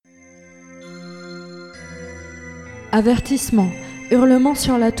Avertissement. Hurlement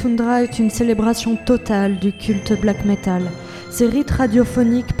sur la toundra est une célébration totale du culte black metal. Ces rites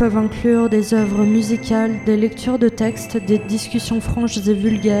radiophoniques peuvent inclure des œuvres musicales, des lectures de textes, des discussions franches et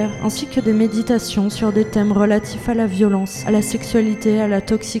vulgaires, ainsi que des méditations sur des thèmes relatifs à la violence, à la sexualité, à la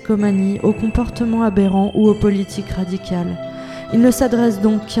toxicomanie, au comportement aberrant ou aux politiques radicales. Il ne s'adresse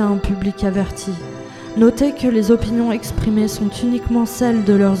donc qu'à un public averti. Notez que les opinions exprimées sont uniquement celles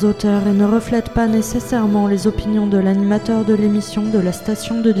de leurs auteurs et ne reflètent pas nécessairement les opinions de l'animateur de l'émission, de la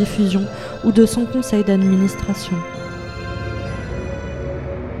station de diffusion ou de son conseil d'administration.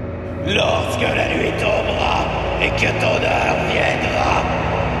 Lorsque la nuit tombera et que ton heure viendra,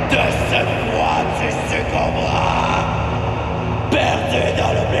 de ce froid tu succomberas. Perdu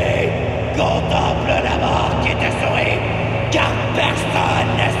dans l'oubli, contemple la mort qui te sourit, car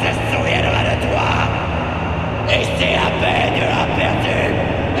personne ne se souviendra de toi. Et c'est à peine de la perdue,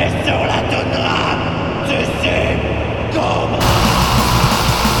 et sur la toundra, tu succomberas.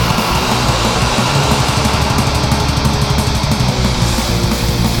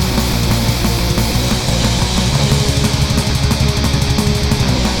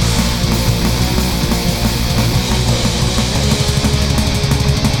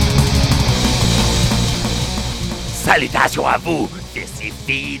 Salutations à vous, ici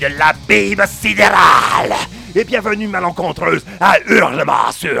filles de l'abîme sidéral! Et bienvenue malencontreuse à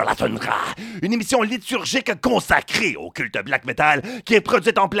Hurlement sur la toundra, une émission liturgique consacrée au culte black metal qui est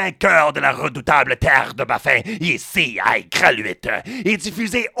produite en plein cœur de la redoutable terre de Baffin, ici à Iqaluit, et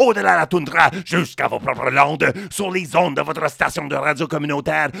diffusée au-delà de la toundra jusqu'à vos propres landes, sur les ondes de votre station de radio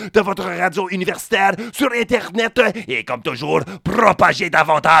communautaire, de votre radio universitaire, sur Internet, et comme toujours, propagée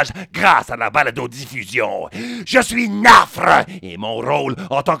davantage grâce à la balado-diffusion. Je suis Nafre, et mon rôle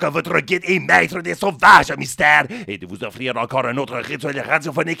en tant que votre guide et maître des sauvages mystères est de vous offrir encore un autre rituel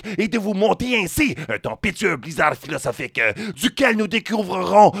radiophonique et de vous monter ainsi un tempétueux blizzard philosophique duquel nous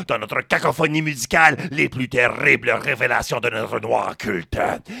découvrerons dans notre cacophonie musicale les plus terribles révélations de notre noir culte.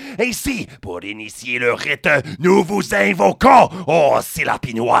 Ainsi, pour initier le rite, nous vous invoquons, ô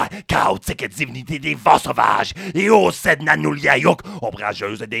Silapinois, chaotique divinité des vents sauvages, et ô Sednanuliayuk,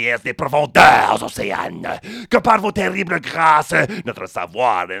 ombrageuse déesse des profondeurs océanes. Que par vos terribles grâces, notre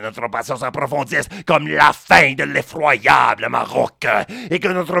savoir et notre patience approfondissent comme la fin de l'effroyable Maroc, et que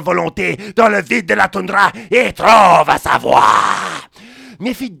notre volonté dans le vide de la toundra y trouve à savoir.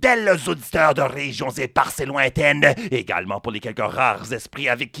 Mes fidèles auditeurs de régions éparses et lointaines, également pour les quelques rares esprits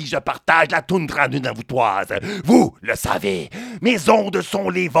avec qui je partage la toundra nunavoutoise, vous le savez, mes ondes sont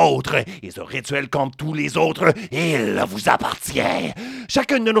les vôtres, et ce rituel comme tous les autres, il vous appartient.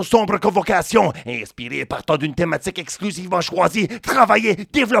 Chacune de nos sombres convocations, inspirées partant d'une thématique exclusivement choisie, travaillée,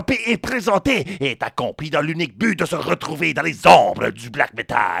 développée et présentée, est accomplie dans l'unique but de se retrouver dans les ombres du black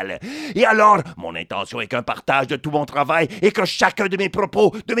metal. Et alors, mon intention est qu'un partage de tout mon travail et que chacun de mes propos,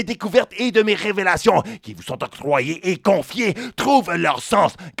 de mes découvertes et de mes révélations qui vous sont octroyées et confiées trouvent leur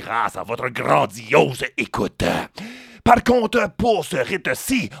sens grâce à votre grandiose écoute. Par contre, pour ce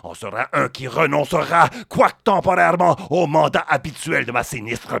rite-ci, on sera un qui renoncera, quoique temporairement, au mandat habituel de ma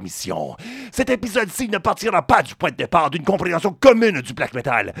sinistre mission. Cet épisode-ci ne partira pas du point de départ d'une compréhension commune du black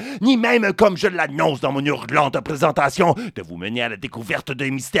metal, ni même, comme je l'annonce dans mon hurlante présentation, de vous mener à la découverte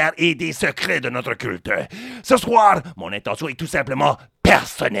des mystères et des secrets de notre culte. Ce soir, mon intention est tout simplement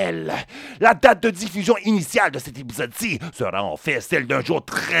personnel. La date de diffusion initiale de cet épisode-ci sera en fait celle d'un jour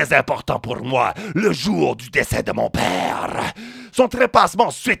très important pour moi, le jour du décès de mon père. Son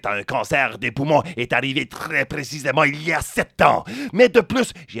trépassement suite à un cancer des poumons est arrivé très précisément il y a 7 ans. Mais de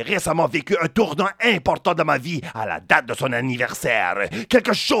plus, j'ai récemment vécu un tournant important de ma vie à la date de son anniversaire.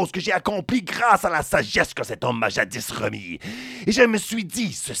 Quelque chose que j'ai accompli grâce à la sagesse que cet homme m'a jadis remis. Et je me suis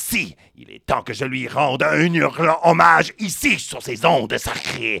dit ceci, il est temps que je lui rende un hurlant hommage ici sur ces ondes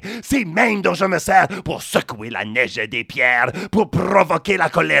sacrées. Ces mêmes dont je me sers pour secouer la neige des pierres, pour provoquer la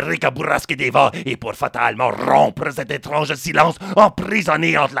colérique bourrasque des vents et pour fatalement rompre cet étrange silence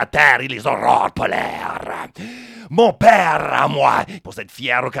emprisonné entre la terre et les aurores polaires. Mon père à moi, pour cette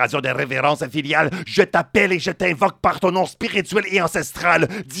fière occasion de révérence filiale, je t'appelle et je t'invoque par ton nom spirituel et ancestral,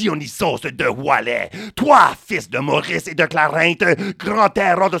 Dionysos de Walais. Toi, fils de Maurice et de Clarinthe, grand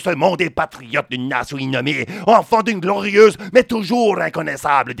héros de ce monde et patriote d'une nation innommée, enfant d'une glorieuse mais toujours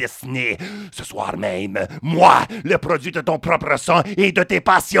inconnaissable destinée. Ce soir même, moi, le produit de ton propre sang et de tes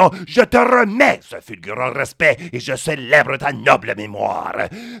passions, je te remets ce fulgurant respect et je célèbre ta noble mémoire.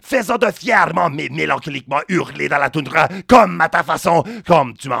 Faisant-de fièrement mais mélancoliquement hurler dans la toundra, comme à ta façon,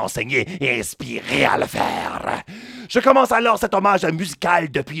 comme tu m'as enseigné et inspiré à le faire. Je commence alors cet hommage musical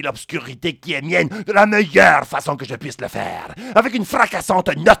depuis l'obscurité qui est mienne de la meilleure façon que je puisse le faire, avec une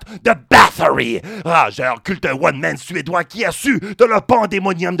fracassante note de Bathory, rageur culte one-man suédois qui a su, de le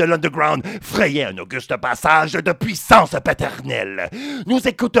pandémonium de l'underground, frayer un auguste passage de puissance paternelle. Nous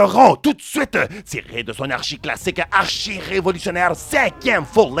écouterons tout de suite, tiré de son archi-classique, archi-révolutionnaire 5e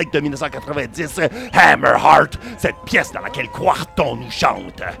full-length de 1990, Hammerheart, cette pièce dans laquelle Quarton nous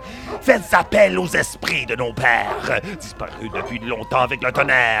chante. Faites appel aux esprits de nos pères, disparus depuis longtemps avec le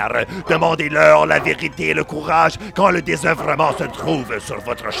tonnerre. Demandez-leur la vérité et le courage quand le désœuvrement se trouve sur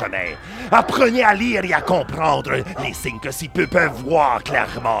votre chemin. Apprenez à lire et à comprendre les signes que si peu peuvent voir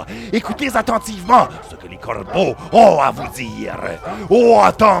clairement. Écoutez attentivement ce que les corbeaux ont à vous dire. Oh,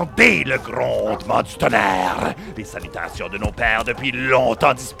 entendez le grondement du tonnerre. Les salutations de nos pères depuis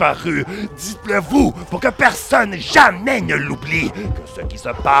longtemps disparus. Dites-le vous pour que personne jamais ne l'oublie. Que ce qui se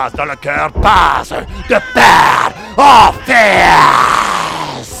passe dans le cœur passe de père en fils.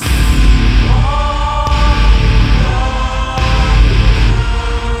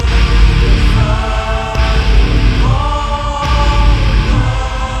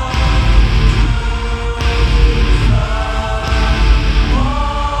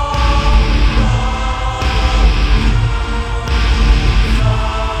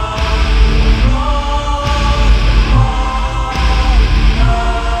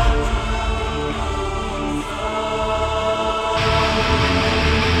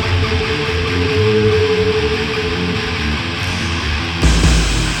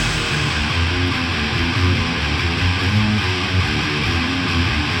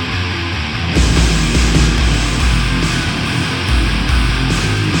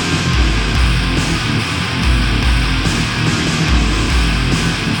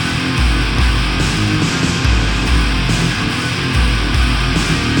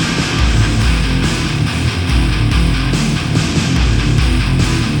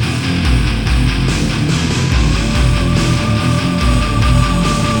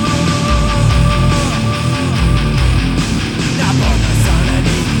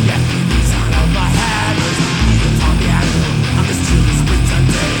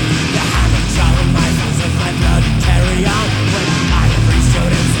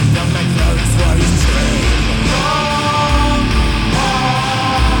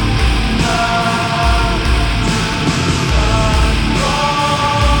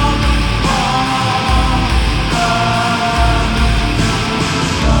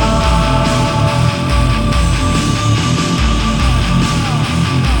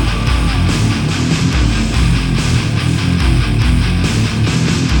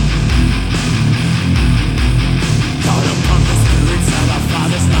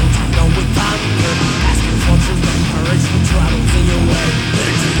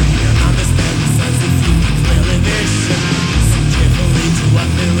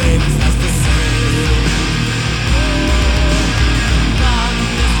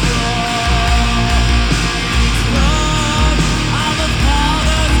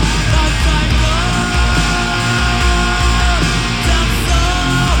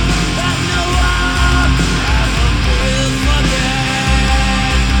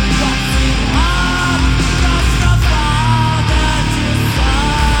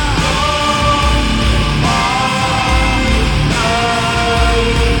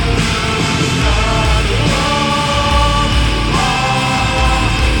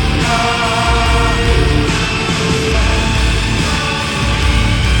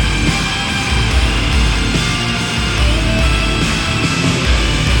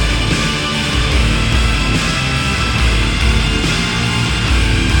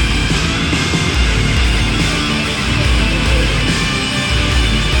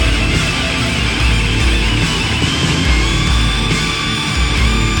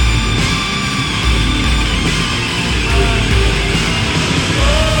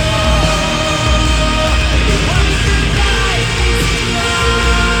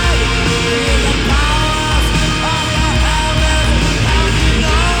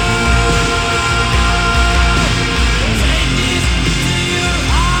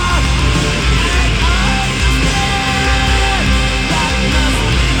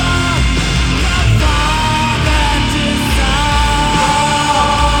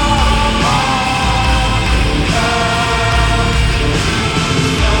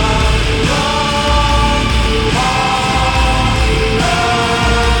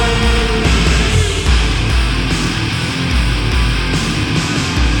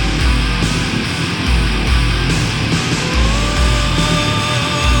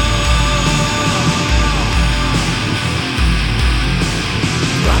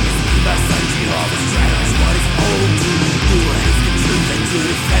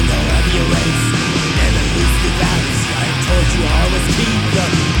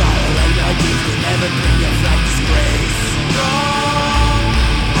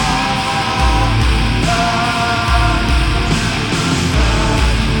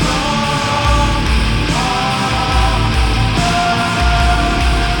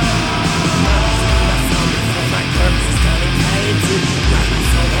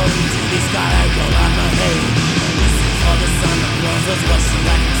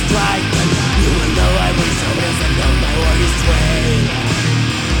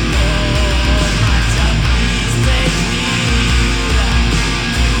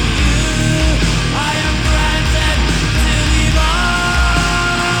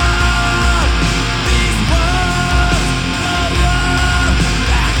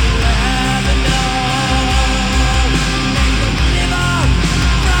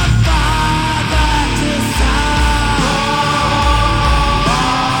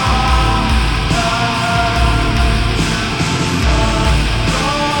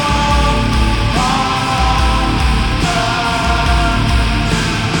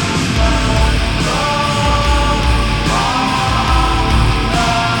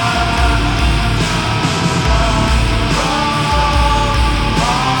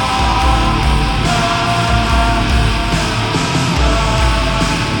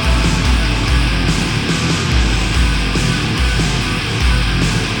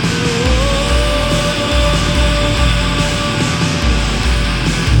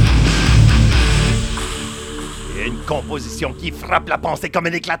 composition qui frappe la pensée comme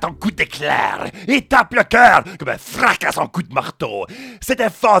un éclatant coup d'éclair et tape le cœur comme un fracassant coup de marteau. C'était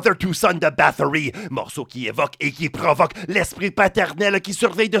Father to Son de Bathory, morceau qui évoque et qui provoque l'esprit paternel qui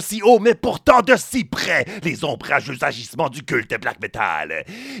surveille de si haut mais pourtant de si près les ombrageux agissements du culte black metal.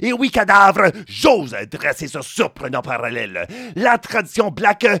 Et oui, cadavre, j'ose dresser ce surprenant parallèle. La tradition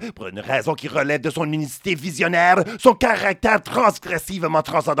black, pour une raison qui relève de son unicité visionnaire, son caractère transgressivement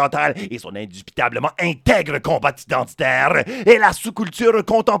transcendantal et son indubitablement intègre combat identitaire, est la sous-culture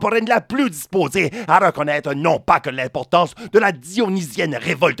contemporaine la plus disposée à reconnaître non pas que l'importance de la dionysienne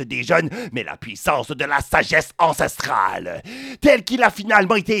révolte des jeunes, mais la puissance de la sagesse ancestrale, tel qu'il a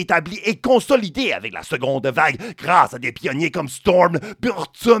finalement été établi et consolidé avec la seconde vague grâce à des pionniers comme Storm,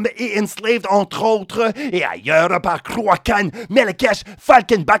 Burtum et Enslaved entre autres, et ailleurs par Kroakan, Melkesh,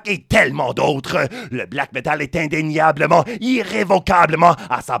 Falkenbach et tellement d'autres. Le black metal est indéniablement, irrévocablement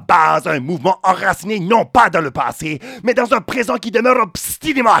à sa base un mouvement enraciné non pas dans le passé, mais dans un présent qui demeure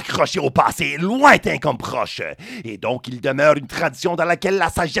obstinément accroché au passé, lointain comme proche. Et donc il demeure une tradition dans laquelle la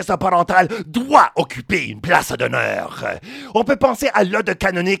sagesse parentale doit occuper une place d'honneur. On peut penser à l'ode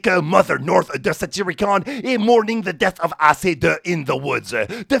canonique Mother North de Satyricon et Mourning the Death of Asse de In the Woods,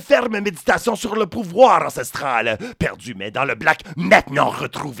 de ferme méditation sur le pouvoir ancestral, perdu mais dans le black maintenant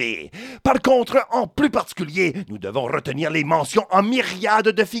retrouvé. Par contre, en plus particulier, nous devons retenir les mentions en myriades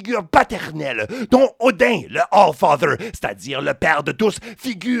de figures paternelles, dont Odin, le All-Father, c'est-à-dire le père de tous,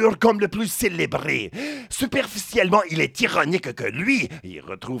 figure comme le plus célébré. Superficiellement, il est ironique que lui, il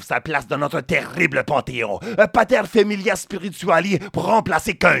retrouve sa place dans notre terrible panthéon, un pater familia spirituali pour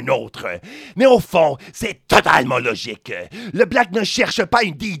remplacer qu'un autre. Mais au fond, c'est totalement logique. Le black ne cherche pas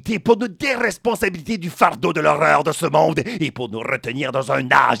une déité pour nous déresponsabiliser du fardeau de l'horreur de ce monde et pour nous retenir dans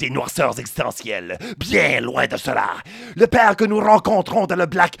un âge des noirceurs existentielles. Bien loin de cela. Le père que nous rencontrons dans le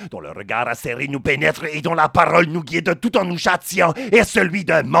black, dont le regard acéré nous pénètre et dont la parole nous guide tout en nous châtiant, est celui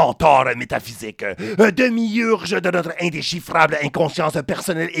d'un mentor métaphysique, un demi-urge de notre indéchiffrable inconscience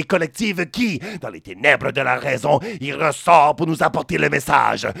personnelle et collective qui, dans les ténèbres de la raison, y ressort pour nous apporter le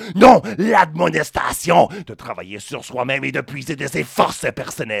message, non l'admonestation, de travailler sur soi-même et de puiser de ses forces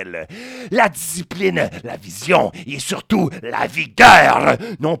personnelles. La discipline, la vision et surtout la vigueur,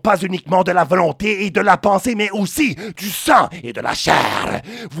 non pas uniquement de la volonté et de la pensée, mais aussi du sang et de la chair.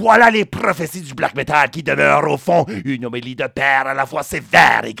 Voilà les prophéties du black metal qui demeurent au fond une homélie de père à la fois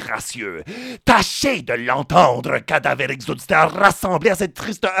sévère et gracieux. Tâchez de l'entendre, cadavériques auditeurs rassemblés à cette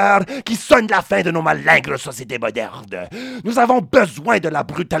triste heure qui sonne la fin de nos malingres sociétés modernes. Nous avons besoin de la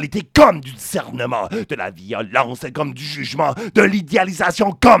brutalité comme du discernement, de la violence comme du jugement, de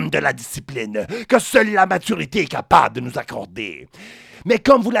l'idéalisation comme de la discipline, que seule la maturité est capable de nous accorder. Mais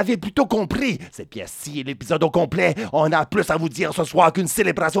comme vous l'avez plutôt compris, cette pièce-ci et l'épisode au complet, on a plus à vous dire ce soir qu'une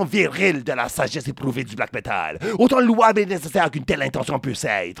célébration virile de la sagesse éprouvée du black metal. Autant louable et nécessaire qu'une telle intention puisse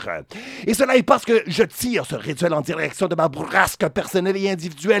être. Et cela est parce que je tire ce rituel en direction de ma bourrasque personnelle et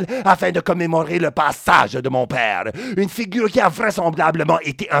individuelle afin de commémorer le passage de mon père. Une figure qui a vraisemblablement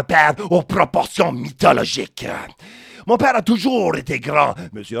été un père aux proportions mythologiques. Mon père a toujours été grand,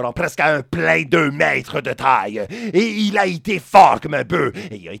 mesurant presque à un plein 2 mètres de taille. Et il a été fort comme un bœuf.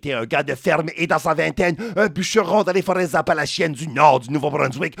 Et il a été un gars de ferme et dans sa vingtaine, un bûcheron dans les forêts appalachiennes du nord du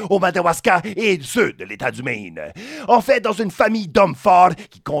Nouveau-Brunswick, au Madawaska et du sud de l'État du Maine. En fait, dans une famille d'hommes forts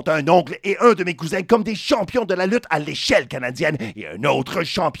qui compte un oncle et un de mes cousins comme des champions de la lutte à l'échelle canadienne et un autre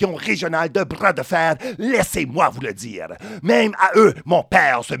champion régional de bras de fer, laissez-moi vous le dire. Même à eux, mon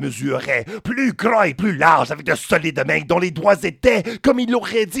père se mesurait, plus grand et plus large avec de solides mains dont les doigts étaient, comme il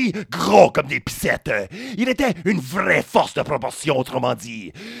l'aurait dit, gros comme des pissettes. Il était une vraie force de proportion, autrement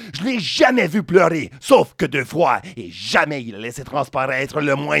dit. Je l'ai jamais vu pleurer, sauf que 2 fois, et jamais il a laissé transparaître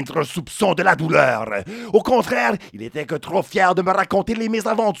le moindre soupçon de la douleur. Au contraire, il était que trop fier de me raconter les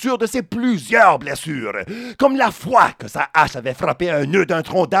mésaventures de ses plusieurs blessures, comme la fois que sa hache avait frappé un nœud d'un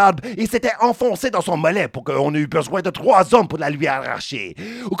tronc d'arbre et s'était enfoncé dans son mollet pour qu'on ait eu besoin de 3 hommes pour la lui arracher,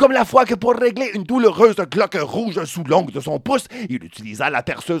 ou comme la fois que pour régler une douloureuse cloque rouge sous l'ongle de son pouce, il utilisa la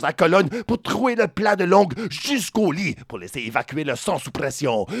perceuse à colonne pour trouer le plat de l'ongle jusqu'au lit pour laisser évacuer le sang sous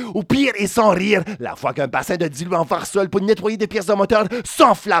pression. Ou pire et sans rire, la fois qu'un bassin de diluant varsol pour nettoyer des pièces de moteur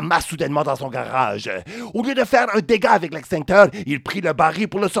s'enflamma soudainement dans son garage. Au lieu de faire un dégât avec l'extincteur, il prit le baril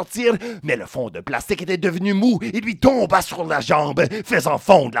pour le sortir, mais le fond de plastique était devenu mou et lui tomba sur la jambe, faisant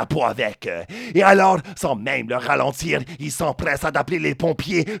fondre la peau avec. Et alors, sans même le ralentir, il s'empressa d'appeler les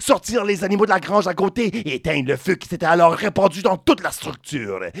pompiers, sortir les animaux de la grange à côté et éteindre le feu qui s'était alors répandu dans toute la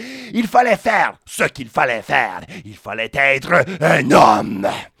structure. Il fallait faire ce qu'il fallait faire. Il fallait être un homme.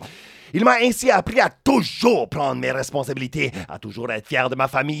 Il m'a ainsi appris à toujours prendre mes responsabilités, à toujours être fier de ma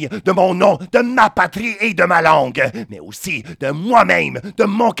famille, de mon nom, de ma patrie et de ma langue, mais aussi de moi-même, de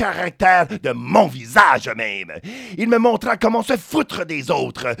mon caractère, de mon visage même. Il me montra comment se foutre des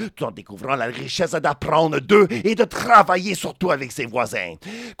autres, tout en découvrant la richesse d'apprendre d'eux et de travailler surtout avec ses voisins.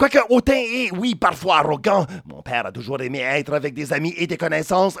 Quoique hautain et, oui, parfois arrogant, mon père a toujours aimé être avec des amis et des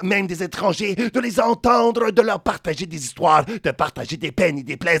connaissances, même des étrangers, de les entendre, de leur partager des histoires, de partager des peines et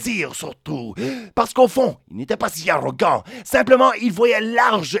des plaisirs surtout. Parce qu'au fond, il n'était pas si arrogant. Simplement, il voyait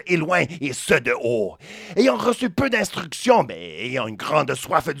large et loin, et ce de haut. Ayant reçu peu d'instructions, mais ayant une grande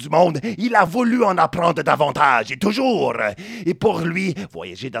soif du monde, il a voulu en apprendre davantage, et toujours. Et pour lui,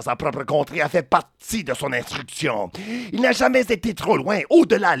 voyager dans sa propre contrée a fait partie de son instruction. Il n'a jamais été trop loin,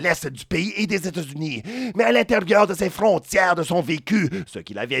 au-delà l'est du pays et des États-Unis, mais à l'intérieur de ses frontières de son vécu, ce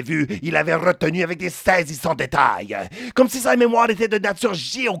qu'il avait vu, il avait retenu avec des saisissants détails, comme si sa mémoire était de nature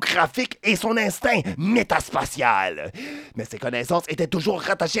géographique et son instinct métaspatial. Mais ses connaissances étaient toujours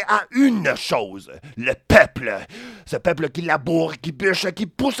rattachées à une chose, le peuple. Ce peuple qui laboure, qui bûche, qui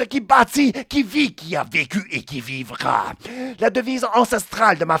pousse, qui bâtit, qui vit, qui a vécu et qui vivra. La devise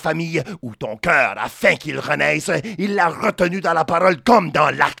ancestrale de ma famille, où ton cœur, afin qu'il renaisse, il l'a retenue dans la parole comme dans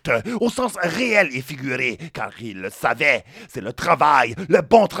l'acte, au sens réel et figuré, car il le savait. C'est le travail, le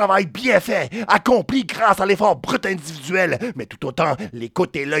bon travail bien fait, accompli grâce à l'effort brut individuel, mais tout autant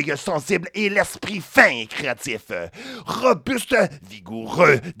l'écoute et l'œil sensible et l'esprit fin et créatif. Robuste,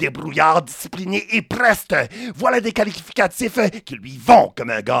 vigoureux, débrouillard, discipliné et preste, voilà des qualificatifs qui lui vont comme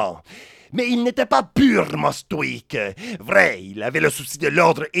un gant. Mais il n'était pas purement stoïque. Vrai, il avait le souci de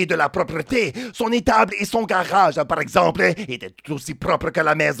l'ordre et de la propreté. Son étable et son garage, par exemple, étaient tout aussi propres que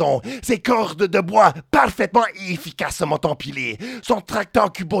la maison. Ses cordes de bois parfaitement et efficacement empilées. Son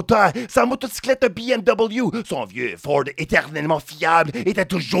tracteur Kubota, sa motocyclette BMW, son vieux Ford éternellement fiable, étaient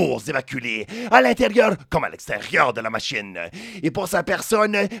toujours immaculés, à l'intérieur comme à l'extérieur de la machine. Et pour sa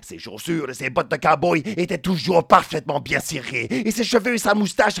personne, ses chaussures et ses bottes de cow-boy étaient toujours parfaitement bien cirées, et ses cheveux et sa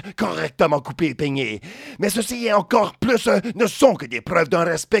moustache correctement coupé et peigné. Mais ceci et encore plus ne sont que des preuves d'un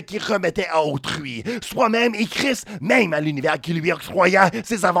respect qui remettait à autrui, soi-même et Christ, même à l'univers qui lui octroya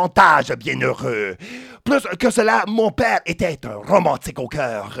ses avantages bienheureux. Plus que cela, mon père était un romantique au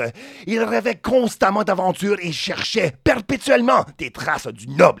cœur. Il rêvait constamment d'aventures et cherchait perpétuellement des traces du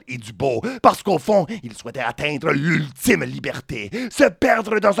noble et du beau, parce qu'au fond, il souhaitait atteindre l'ultime liberté, se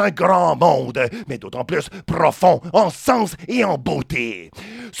perdre dans un grand monde, mais d'autant plus profond en sens et en beauté.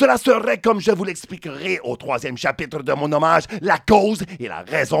 Cela serait, comme je vous l'expliquerai au 3e chapitre de mon hommage, la cause et la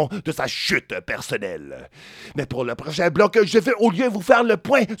raison de sa chute personnelle. Mais pour le prochain bloc, je vais au lieu vous faire le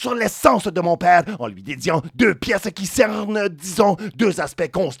point sur l'essence de mon père en lui dédiant 2 pièces qui cernent, disons, 2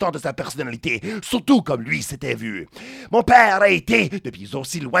 aspects constants de sa personnalité, surtout comme lui s'était vu. Mon père a été, depuis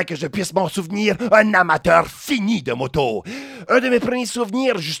aussi loin que je puisse m'en souvenir, un amateur fini de moto. Un de mes premiers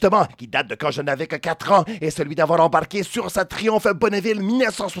souvenirs, justement, qui date de quand je n'avais que 4 ans, est celui d'avoir embarqué sur sa Triumph Bonneville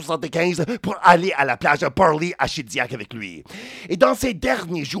 1975 pour aller à la plage Parley à Chidiac avec lui. Et dans ces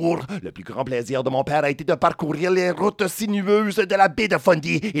derniers jours, le plus grand plaisir de mon père a été de parcourir les routes sinueuses de la baie de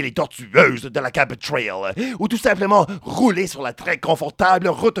Fundy et les tortueuses de la Cabot Trail, ou tout simplement rouler sur la très confortable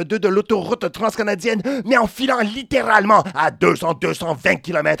route 2 de l'autoroute transcanadienne, mais en filant littéralement à 200-220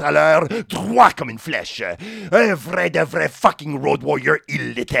 km à l'heure, droit comme une flèche. Un vrai de vrai fucking road warrior,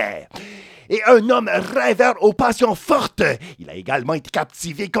 il l'était. Et un homme rêveur aux passions fortes. Il a également été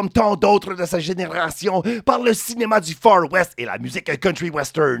captivé, comme tant d'autres de sa génération, par le cinéma du Far West et la musique country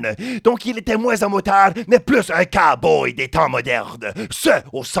western. Donc il était moins un motard, mais plus un cowboy des temps modernes. Ce,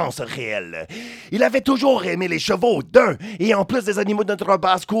 au sens réel. Il avait toujours aimé les chevaux d'un, et en plus des animaux de notre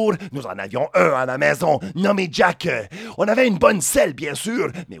basse-cour, nous en avions un à la maison, nommé Jack. On avait une bonne selle, bien sûr,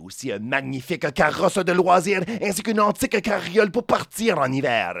 mais aussi un magnifique carrosse de loisirs, ainsi qu'une antique carriole pour partir en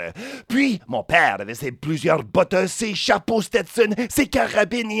hiver. Puis, mon père avait ses plusieurs bottes, ses chapeaux Stetson, ses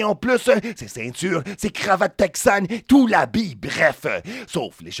carabines et en plus, ses ceintures, ses cravates texanes, tout l'habit, bref,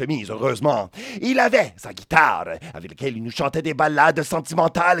 sauf les chemises, heureusement. Il avait sa guitare, avec laquelle il nous chantait des ballades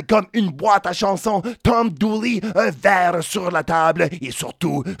sentimentales comme une boîte à chansons, Tom Dooley, un verre sur la table et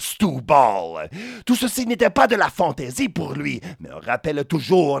surtout Stu Ball. Tout ceci n'était pas de la fantaisie pour lui, mais un rappel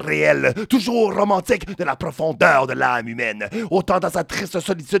toujours réel, toujours romantique de la profondeur de l'âme humaine, autant dans sa triste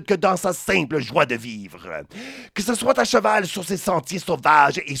solitude que dans sa simple joie de vivre. Que ce soit à cheval sur ses sentiers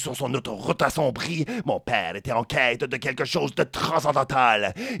sauvages et sur son autoroute assombrie, mon père était en quête de quelque chose de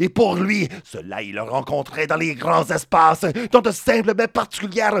transcendantal. Et pour lui, cela il le rencontrait dans les grands espaces, dans de simples mais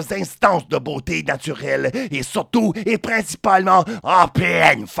particulières instances de beauté naturelle, et surtout et principalement en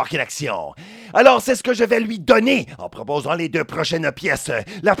pleine fucking action. Alors c'est ce que je vais lui donner en proposant les deux prochaines pièces.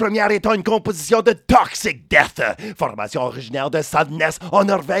 La première étant une composition de Toxic Death, formation originaire de Sandnes en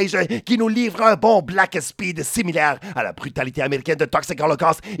Norvège qui nous livre un bon black speed similaire à la brutalité américaine de Toxic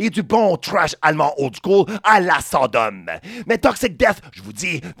Holocaust et du bon trash allemand old school à la Sodom. Mais Toxic Death, je vous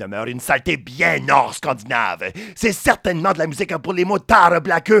dis, demeure une saleté bien nord-scandinave. C'est certainement de la musique pour les motards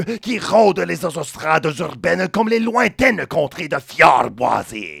blaqueux qui rôdent les autostrades urbaines comme les lointaines contrées de fjords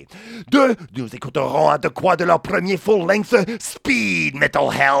boisés. Nous écouterons à de quoi de leur premier full-length Speed Metal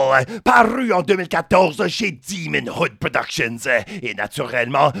Hell, paru en 2014 chez Demon Hood Productions. Et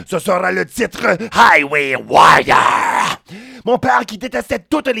naturellement, ce sera le titre Highway Warrior. Mon père, qui détestait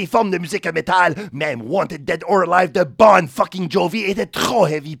toutes les formes de musique métal, même Wanted Dead or Alive de Bon fucking Jovi, était trop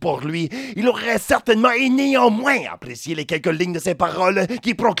heavy pour lui. Il aurait certainement et néanmoins apprécié les quelques lignes de ses paroles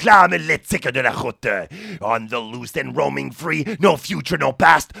qui proclament l'éthique de la route. On the loose and roaming free, no future, no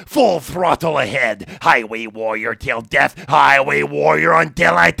past, full throttle ahead. Highway warrior till death, highway warrior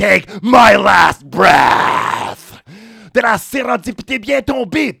until I take my last breath. De la sérendipité bien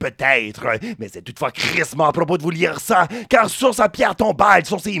tombée, peut-être, mais c'est toutefois crissement à propos de vous lire ça, car sur sa pierre tombale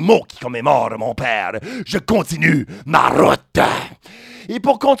sont ces mots qui commémorent mon père. Je continue ma route. Et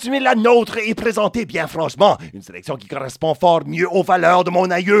pour continuer la nôtre et présenter bien franchement une sélection qui correspond fort mieux aux valeurs de mon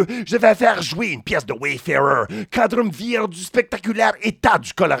aïeux, je vais faire jouer une pièce de Wayfarer, quadrumvir du spectaculaire État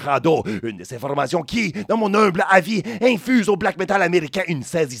du Colorado, une de ces formations qui, dans mon humble avis, infuse au black metal américain une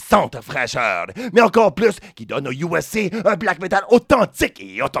saisissante fraîcheur, mais encore plus qui donne au USA un black metal authentique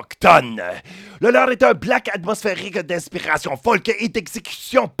et autochtone. Le leur est un black atmosphérique d'inspiration folk et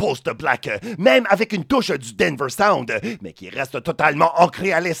d'exécution post-black, même avec une touche du Denver Sound, mais qui reste totalement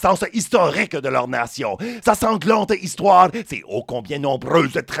ancré à l'essence historique de leur nation. Sa sanglante histoire, ses ô combien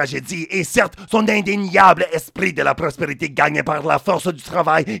nombreuses tragédies et certes son indéniable esprit de la prospérité gagné par la force du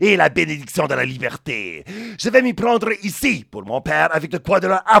travail et la bénédiction de la liberté. Je vais m'y prendre ici pour mon père avec de quoi de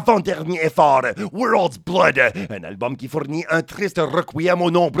leur avant-dernier effort, World's Blood, un album qui fournit un triste requiem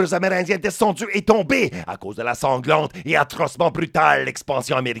aux nombreux Amérindiens descendus et tombés à cause de la sanglante et atrocement brutale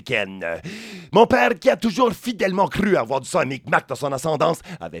expansion américaine. Mon père, qui a toujours fidèlement cru avoir du sang Micmac dans son ascendance,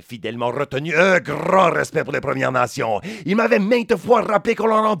 avait fidèlement retenu un grand respect pour les Premières Nations. Il m'avait maintes fois rappelé qu'on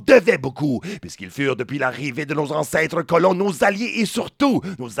leur en devait beaucoup, puisqu'ils furent depuis l'arrivée de nos ancêtres colons, nos alliés et surtout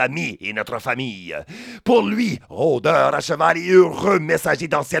nos amis et notre famille. Pour lui, rôdeur à cheval et heureux messager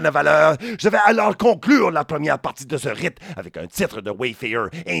d'anciennes valeurs, je vais alors conclure la première partie de ce rite avec un titre de Wayfarer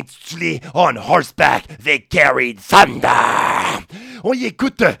intitulé On Horseback They Carried Thunder. On y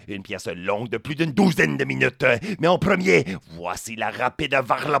écoute une pièce longue de plus d'une douzaine de minutes, mais en premier, voici la rapide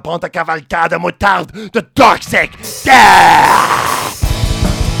varlopante cavalcade moutarde de Toxic Death!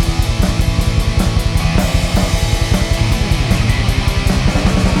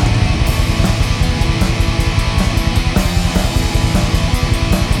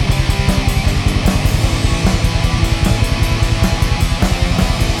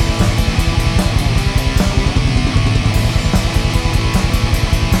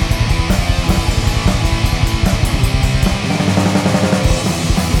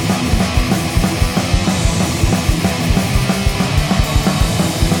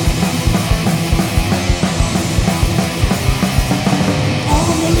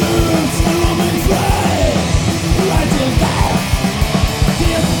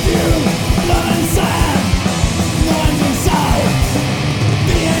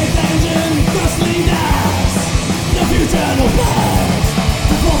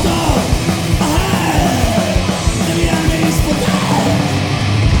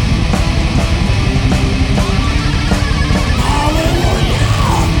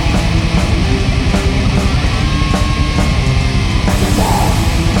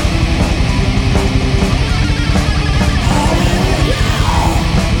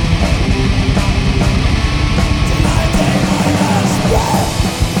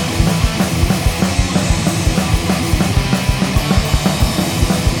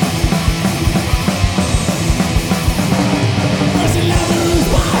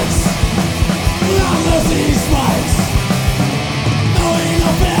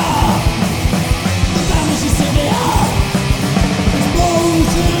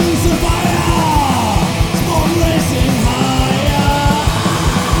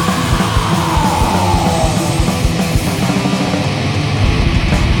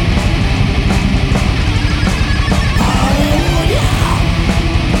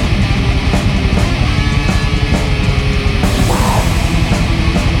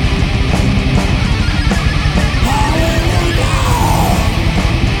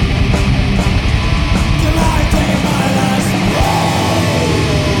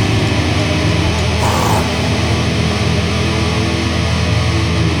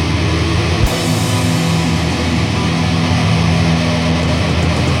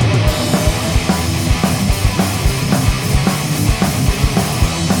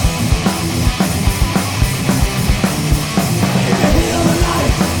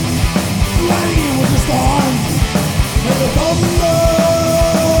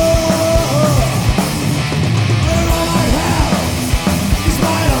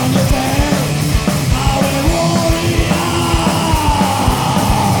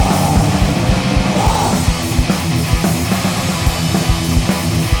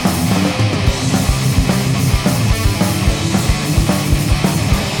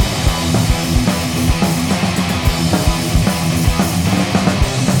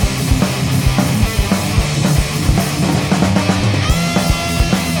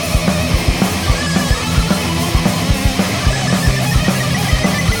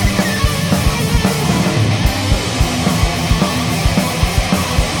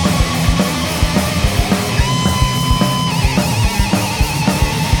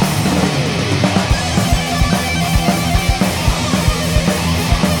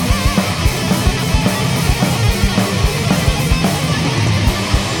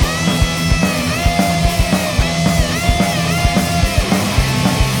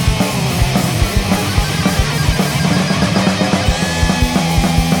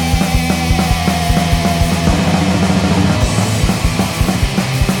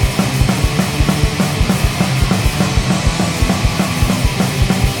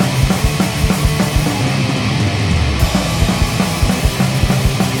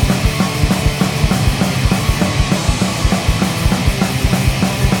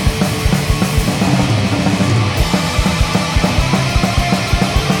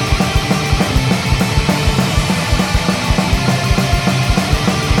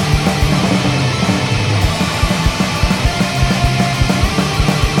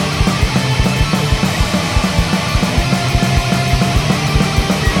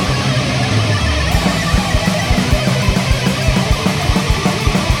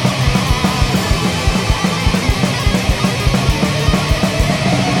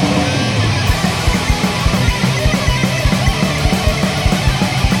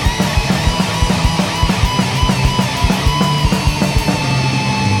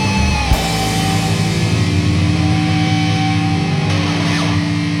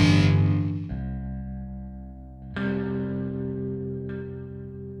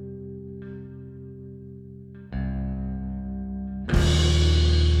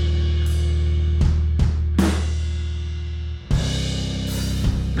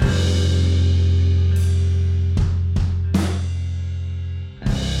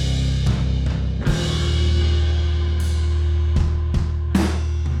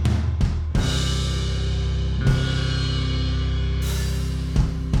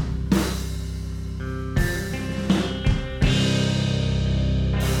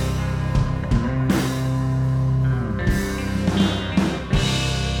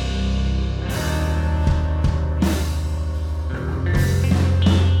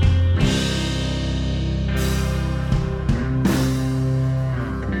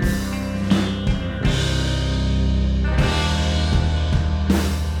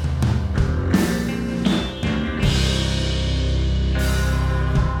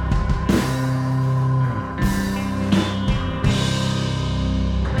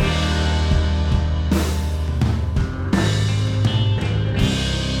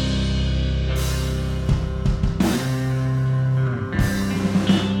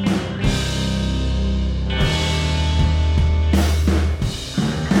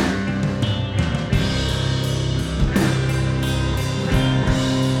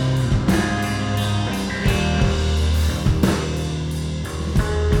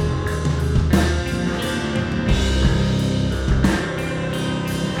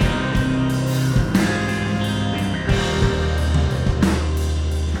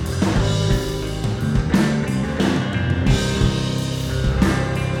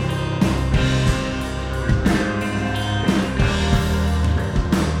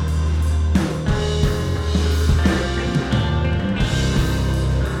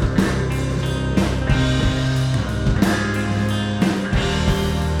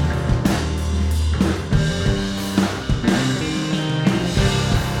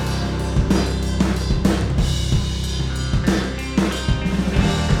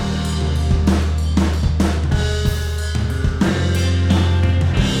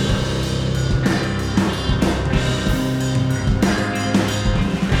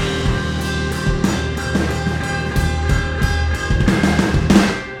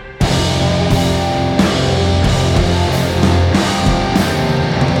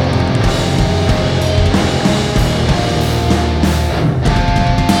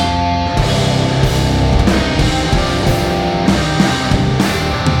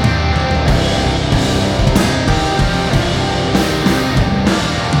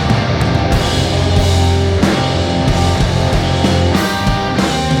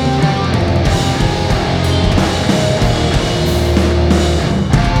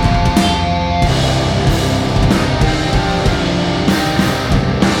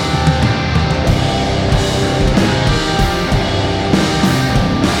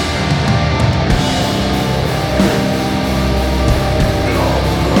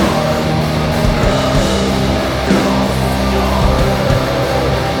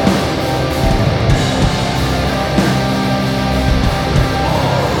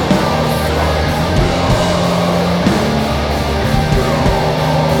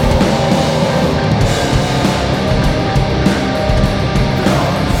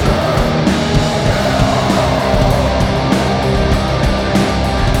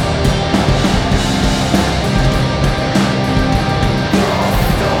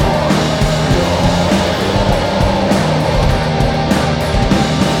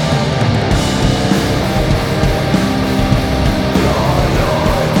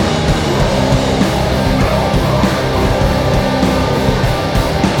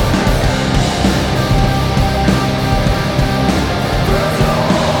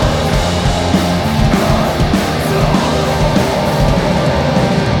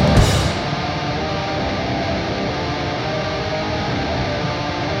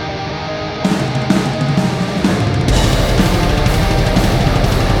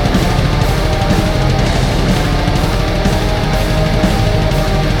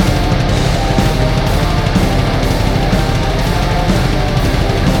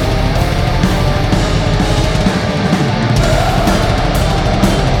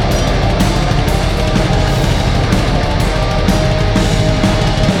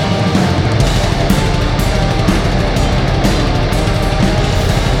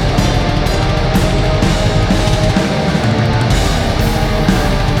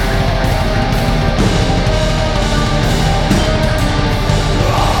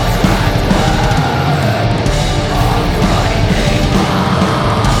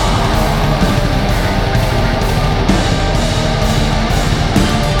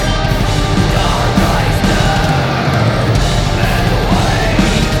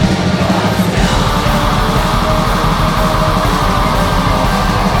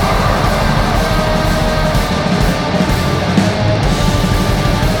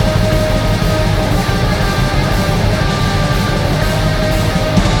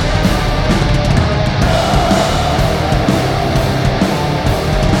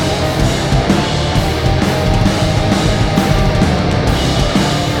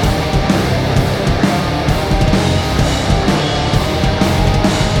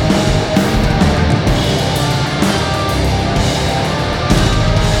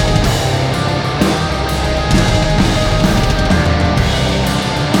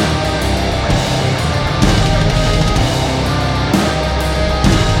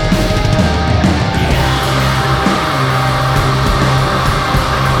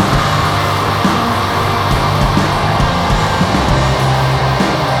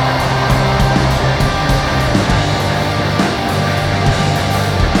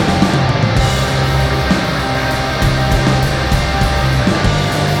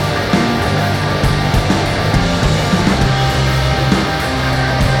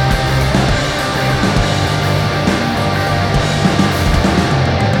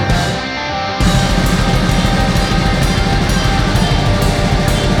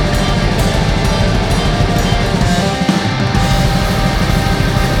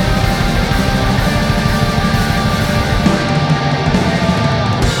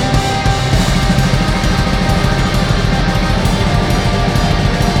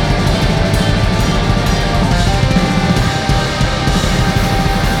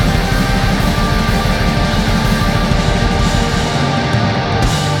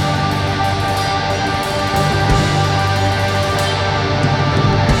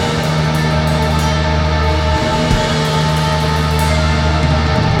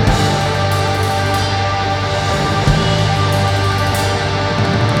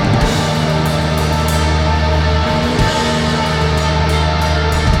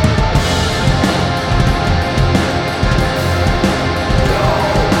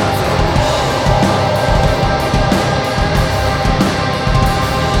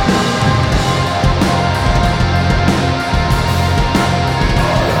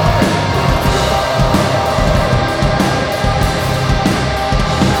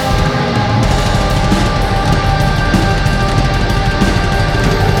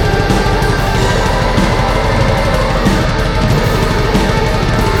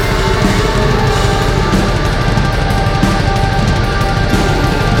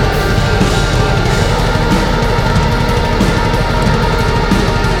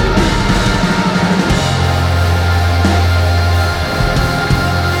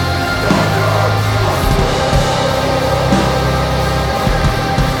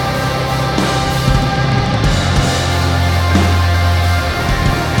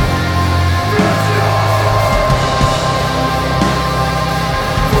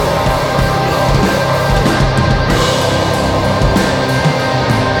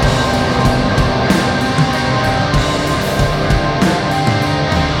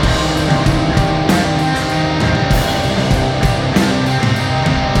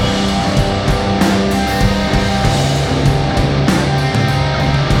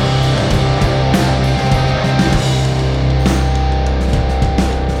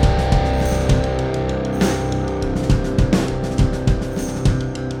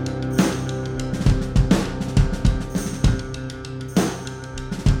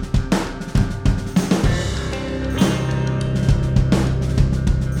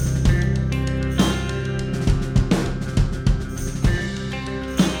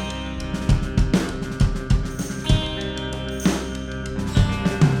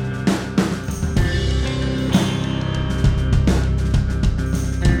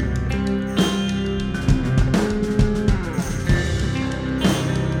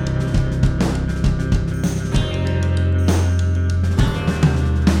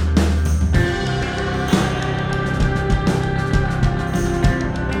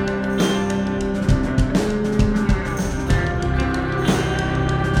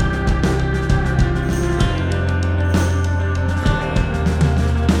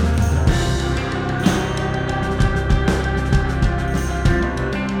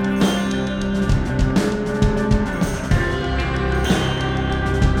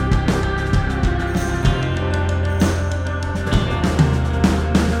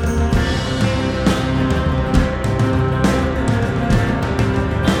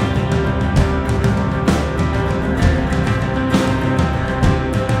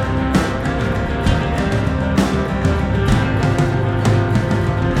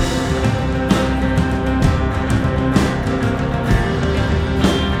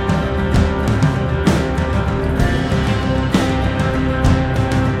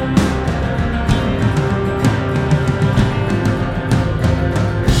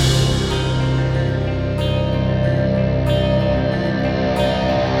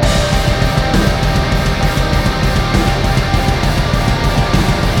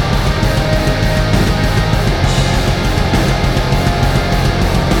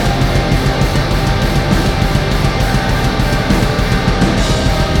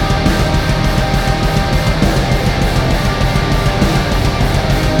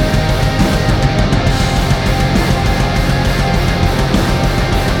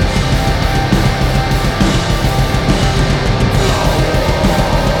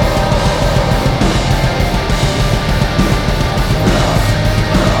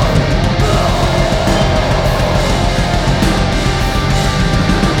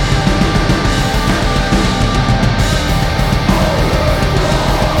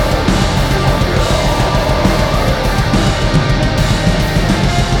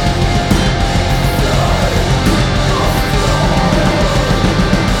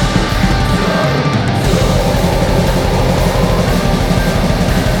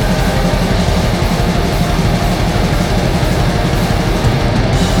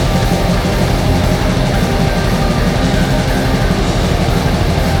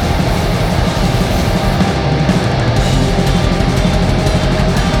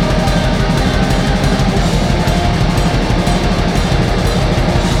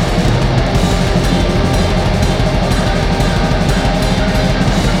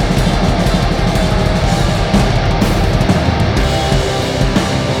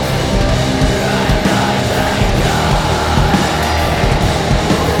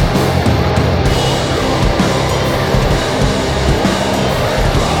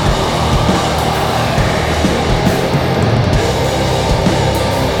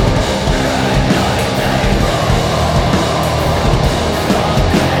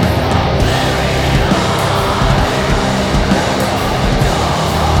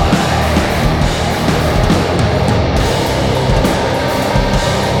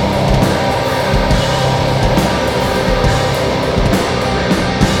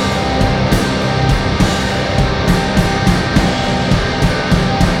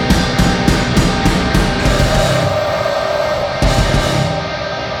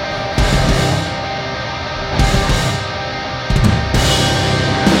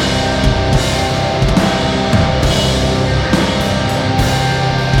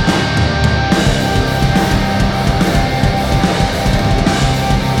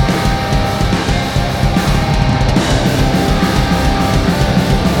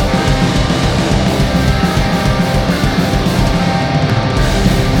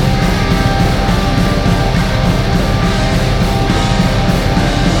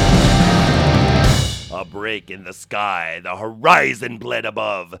 break in the sky, the horizon bled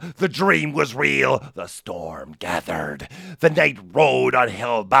above. The dream was real, the storm gathered. The knight rode on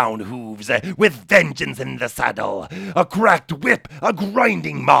hell-bound hooves, with vengeance in the saddle. A cracked whip, a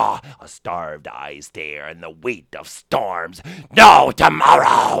grinding maw, a starved eye stare, and the weight of storms. No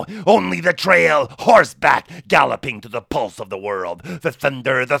tomorrow! Only the trail, horseback, galloping to the pulse of the world. The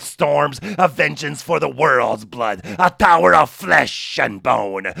thunder, the storms, a vengeance for the world's blood. A tower of flesh and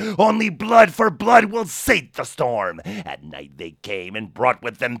bone. Only blood for blood will sate the storm. At night they came and brought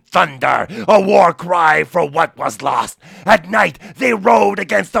with them thunder, a war cry for what was lost. At night they rode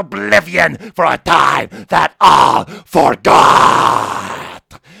against oblivion for a time that all forgot.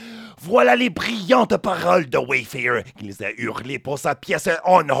 Voilà les brillantes paroles de Wayfarer qui les a hurlées pour sa pièce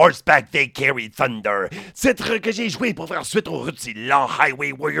On Horseback They Carry Thunder. Titre que j'ai joué pour faire suite au rutilant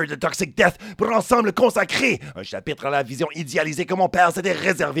Highway Warrior de Toxic Death pour ensemble consacrer un chapitre à la vision idéalisée que mon père s'était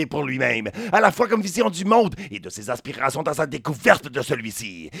réservée pour lui-même, à la fois comme vision du monde et de ses aspirations dans sa découverte de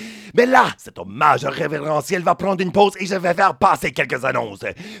celui-ci. Mais là, cet hommage révérentiel va prendre une pause et je vais faire passer quelques annonces.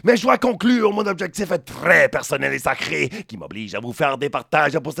 Mais je dois conclure mon objectif très personnel et sacré qui m'oblige à vous faire des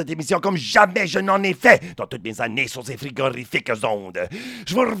partages pour cette émission comme jamais je n'en ai fait dans toutes mes années sur ces frigorifiques ondes.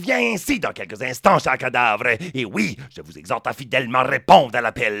 Je vous reviens ainsi dans quelques instants, cher cadavre. Et oui, je vous exhorte à fidèlement répondre à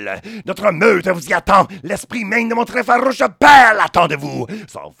l'appel. Notre meute vous y attend. L'esprit même de mon très farouche père l'attend de vous.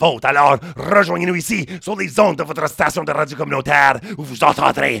 Sans faute, alors, rejoignez-nous ici, sur les ondes de votre station de radio communautaire, où vous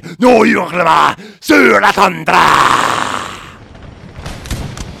entendrez nos hurlements sur la toundra.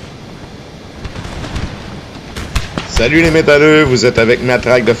 Salut les métalleux, vous êtes avec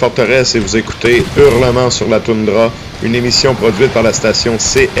Matraque de Forteresse et vous écoutez Hurlement sur la toundra, une émission produite par la station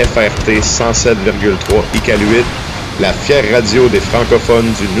CFRT 107,3 Iqaluit, la fière radio des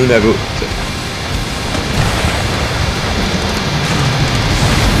francophones du Nunavut.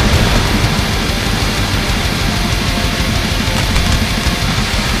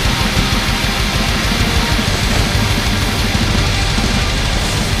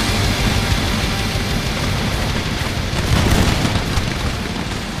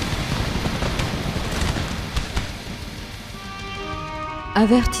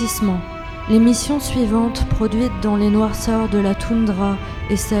 Avertissement. L'émission suivante, produite dans les noirceurs de la toundra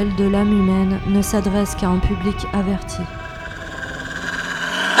et celle de l'âme humaine, ne s'adresse qu'à un public averti.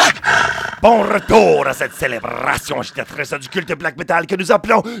 Bon retour à cette célébration agitatrice du culte black metal que nous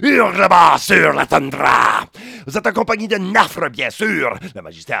appelons Hurlement sur la toundra. Vous êtes accompagné de Nafre, bien sûr, le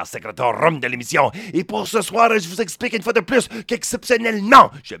magistère secretorum de l'émission. Et pour ce soir, je vous explique une fois de plus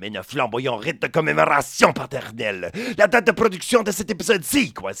qu'exceptionnellement, je mène un flamboyant rite de commémoration paternelle. La date de production de cet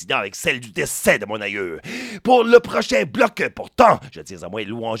épisode-ci coïncidant avec celle du décès de mon aïeux. Pour le prochain bloc, pourtant, je tiens à moi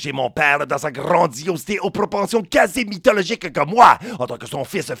louanger mon père dans sa grandiosité aux propensions quasi mythologiques que moi, en tant que son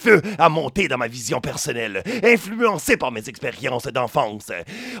fils feu, a monté dans ma vision personnelle, influencé par mes expériences d'enfance.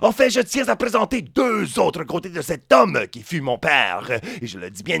 En fait, je tiens à présenter deux autres côtés de cet homme qui fut mon père. Et je le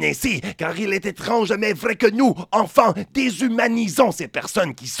dis bien ainsi, car il est étrange mais vrai que nous, enfants, déshumanisons ces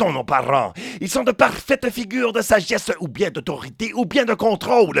personnes qui sont nos parents. Ils sont de parfaites figures de sagesse, ou bien d'autorité, ou bien de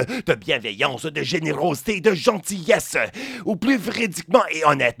contrôle, de bienveillance, de générosité, de gentillesse. Ou plus véridiquement et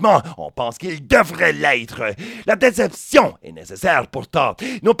honnêtement, on pense qu'ils devraient l'être. La déception est nécessaire pourtant.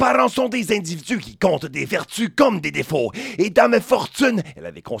 Nos parents sont des individus qui comptent des vertus comme des défauts. Et Dame Fortune, elle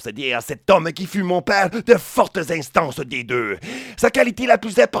avait concédé à cet homme qui fut mon père de fortes instances des deux. Sa qualité la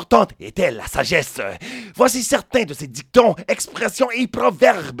plus importante était la sagesse. Voici certains de ses dictons, expressions et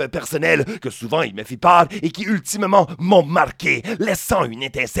proverbes personnels que souvent il me fit part et qui ultimement m'ont marqué, laissant une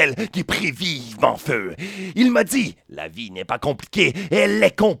étincelle qui prit vivement feu. Il m'a dit, la vie n'est pas compliquée, elle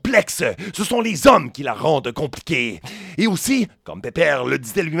est complexe. Ce sont les hommes qui la rendent compliquée. Et aussi, comme Pépère le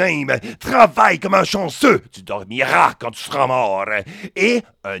disait lui-même, travaille comme un chanceux, tu dormiras quand tu seras mort. Et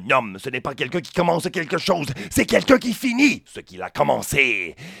un homme, ce n'est pas quelqu'un qui commence quelque chose, c'est quelqu'un qui finit ce qu'il a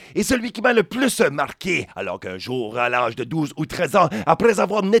commencé. Et celui qui m'a le plus marqué, alors qu'un jour, à l'âge de 12 ou 13 ans, après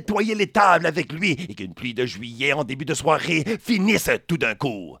avoir nettoyé les tables avec lui et qu'une pluie de juillet en début de soirée finisse tout d'un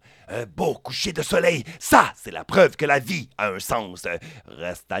coup. Un beau coucher de soleil, ça, c'est la preuve que la vie a un sens.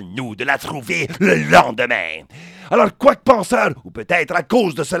 Reste à nous de la trouver le lendemain. Alors, quoique penseur, ou peut-être à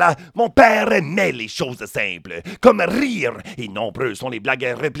cause de cela, mon père aimait les choses simples, comme rire, et nombreux sont les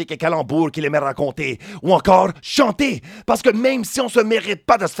blagues, répliques et calembours qu'il aimait raconter, ou encore chanter, parce que même si on se mérite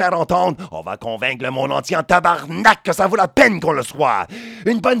pas de se faire entendre, on va convaincre le monde entier en tabarnak que ça vaut la peine qu'on le soit.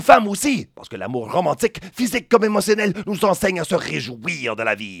 Une bonne femme aussi, parce que l'amour romantique, physique comme émotionnel, nous enseigne à se réjouir de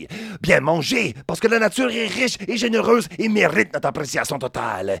la vie. Bien manger, parce que la nature est riche et généreuse et mérite notre appréciation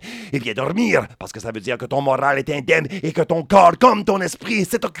totale. Et bien dormir, parce que ça veut dire que ton moral est indemne et que ton corps, comme ton esprit,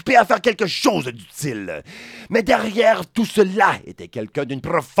 s'est occupé à faire quelque chose d'utile. Mais derrière tout cela était quelqu'un d'une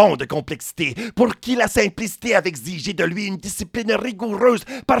profonde complexité, pour qui la simplicité avait exigé de lui une discipline rigoureuse,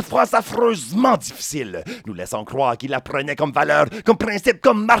 parfois affreusement difficile, nous laissant croire qu'il la prenait comme valeur, comme principe,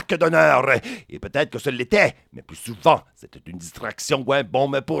 comme marque d'honneur. Et peut-être que ce l'était, mais plus souvent, c'était une distraction ou un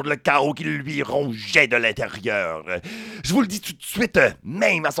baume pour le chaos qui lui rongeait de l'intérieur. Je vous le dis tout de suite,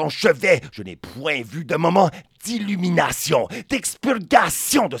 même à son chevet, je n'ai point vu de moment d'illumination,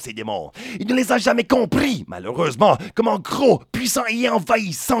 d'expurgation de ces démons. Il ne les a jamais compris, malheureusement, comment gros, puissants et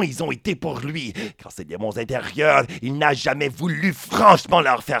envahissants ils ont été pour lui. Car ces démons intérieurs, il n'a jamais voulu franchement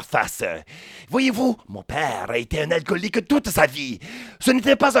leur faire face. Voyez-vous, mon père a été un alcoolique toute sa vie. Ce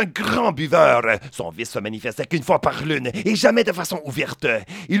n'était pas un grand buveur. Son vice se manifestait qu'une fois par lune et jamais de façon ouverte.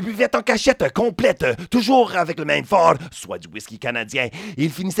 Il buvait en cachette complète, toujours avec le même fort, soit du whisky canadien. Il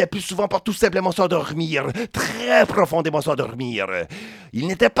finissait plus souvent par tout simplement s'endormir, très profondément s'endormir. Il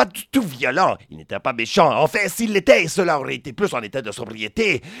n'était pas du tout violent, il n'était pas méchant. En fait, s'il l'était, cela aurait été plus en état de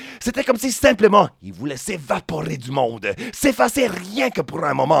sobriété. C'était comme si simplement il voulait s'évaporer du monde, s'effacer rien que pour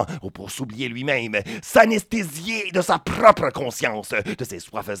un moment, ou pour s'oublier lui-même, s'anesthésier de sa propre conscience, de ses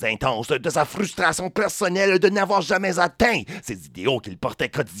soifs intenses, de sa frustration personnelle de n'avoir jamais atteint ces idéaux qu'il portait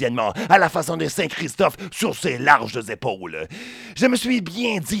quotidiennement, à la façon de Saint Christophe, sur ses larges épaules. Je me suis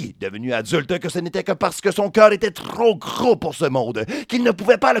bien dit, devenu adulte, que ce n'était que parce que son cœur était trop gros pour ce monde, qu'il ne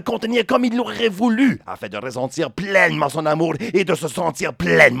pouvait pas le contenir comme il l'aurait voulu, afin de ressentir pleinement son amour et de se sentir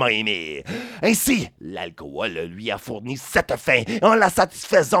pleinement aimé. Ainsi, l'alcool lui a fourni cette fin, en la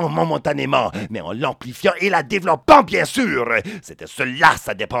satisfaisant momentanément, mais en l'amplifiant et la développant bien sûr. C'était cela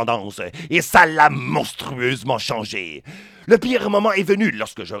sa dépendance, et ça l'a monstrueusement changé. Le pire moment est venu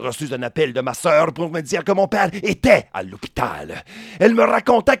lorsque je reçus un appel de ma sœur pour me dire que mon père était à l'hôpital. Elle me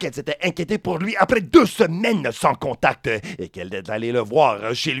raconta qu'elle s'était inquiétée pour lui après 2 semaines sans contact et qu'elle était allée le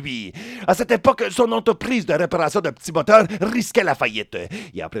voir chez lui. À cette époque, son entreprise de réparation de petits moteurs risquait la faillite.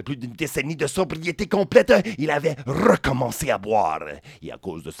 Et après plus d'une décennie de sobriété complète, il avait recommencé à boire. Et à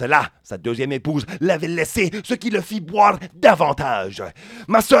cause de cela, sa deuxième épouse l'avait laissé, ce qui le fit boire davantage.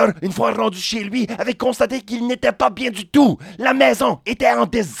 Ma sœur, une fois rendue chez lui, avait constaté qu'il n'était pas bien du tout. La maison était en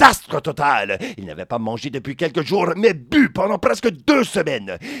désastre total. Il n'avait pas mangé depuis quelques jours, mais bu pendant presque 2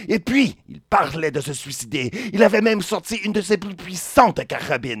 semaines. Et puis, il parlait de se suicider. Il avait même sorti une de ses plus puissantes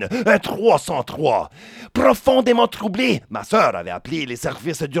carabines, un 303. Profondément troublée, ma sœur avait appelé les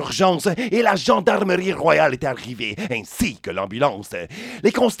services d'urgence et la gendarmerie royale était arrivée, ainsi que l'ambulance.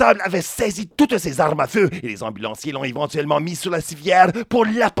 Les constables avaient saisi toutes ces armes à feu et les ambulanciers l'ont éventuellement mis sur la civière pour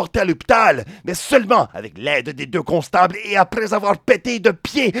l'apporter à l'hôpital, mais seulement avec l'aide des 2 constables et après avoir pété de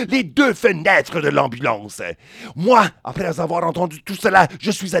pied les 2 fenêtres de l'ambulance. Moi, après avoir entendu tout cela, je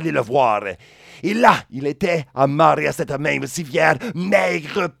suis allé le voir. Et là, il était amarré à cette même civière,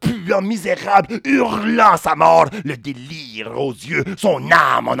 maigre, puant, misérable, hurlant sa mort, le délire aux yeux, son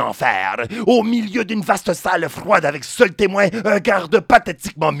âme en enfer, au milieu d'une vaste salle froide avec seul témoin un garde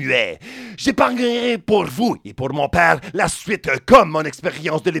pathétiquement muet. J'épargnerai pour vous et pour mon père la suite comme mon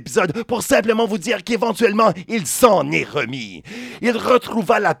expérience de l'épisode pour simplement vous dire qu'éventuellement, il s'en est remis. Il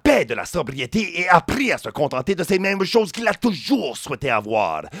retrouva la paix de la sobriété et apprit à se contenter de ces mêmes choses qu'il a toujours souhaité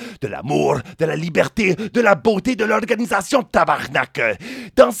avoir. De l'amour, de la liberté, de la beauté, de l'organisation, tabarnak.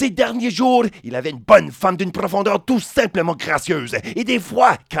 Dans ces derniers jours, il avait une bonne femme d'une profondeur tout simplement gracieuse et des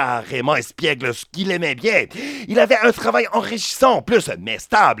fois carrément espiègle, ce qu'il aimait bien. Il avait un travail enrichissant en plus, mais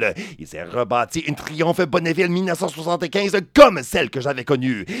stable. Il s'est rebâti une Triomphe Bonneville 1975 comme celle que j'avais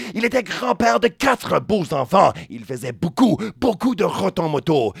connue. Il était grand-père de 4 beaux enfants. Il faisait beaucoup de routes en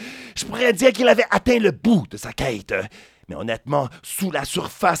moto. Je pourrais dire qu'il avait atteint le bout de sa quête. Mais honnêtement, sous la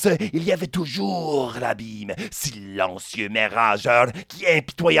surface, il y avait toujours l'abîme, silencieux mais rageur, qui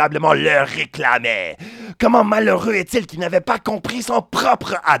impitoyablement le réclamait. Comment malheureux est-il qu'il n'avait pas compris son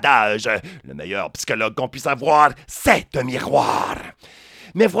propre adage? Le meilleur psychologue qu'on puisse avoir, c'est un miroir.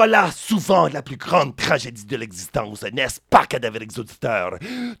 Mais voilà souvent la plus grande tragédie de l'existence, n'est-ce pas, cadavériques auditeurs?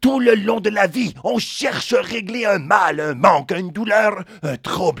 Tout le long de la vie, on cherche à régler un mal, un manque, une douleur, un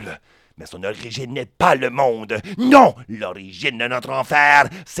trouble. Mais son origine n'est pas le monde. Non, l'origine de notre enfer,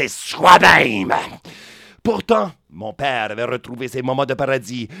 c'est soi-même. Pourtant, mon père avait retrouvé ses moments de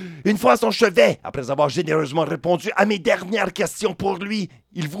paradis. Une fois à son chevet, après avoir généreusement répondu à mes dernières questions pour lui,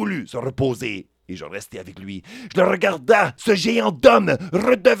 il voulut se reposer et je restais avec lui. Je le regarda, ce géant d'homme,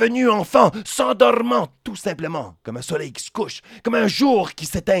 redevenu enfant, s'endormant tout simplement, comme un soleil qui se couche, comme un jour qui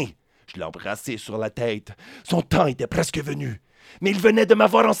s'éteint. Je l'ai embrassé sur la tête. Son temps était presque venu. Mais il venait de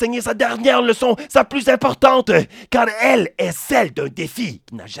m'avoir enseigné sa dernière leçon, sa plus importante, car elle est celle d'un défi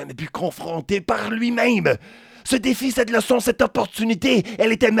qu'il n'a jamais pu confronter par lui-même. Ce défi, cette leçon, cette opportunité,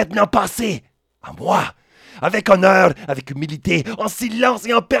 elle était maintenant passée. À moi. Avec honneur, avec humilité, en silence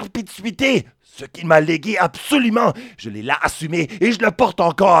et en perpétuité. Ce qu'il m'a légué absolument, je l'ai là assumé et je le porte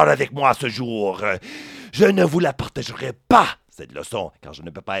encore avec moi ce jour. Je ne vous la partagerai pas, cette leçon, car je ne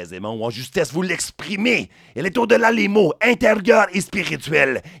peux pas aisément ou en justesse vous l'exprimer. Elle est au-delà les mots, intérieurs et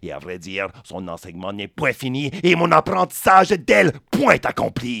spirituels. Et à vrai dire, son enseignement n'est point fini et mon apprentissage d'elle point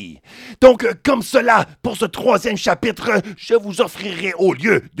accompli. Donc, comme cela, pour ce 3e chapitre, je vous offrirai au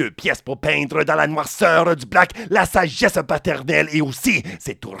lieu 2 pièces pour peindre dans la noirceur du black la sagesse paternelle et aussi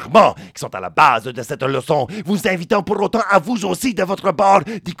ses tourments qui sont à la base de cette leçon, vous invitant pour autant à vous aussi de votre bord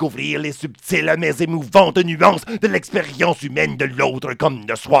découvrir les subtiles mais émouvantes nuances de l'expérience humaine de l'autre comme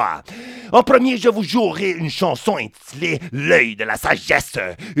de soi. En premier, je vous jouerai une chanson intitulée « L'œil de la sagesse »,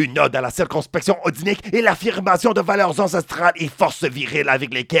 une ode à la circonspection odinique et l'affirmation de valeurs ancestrales et forces viriles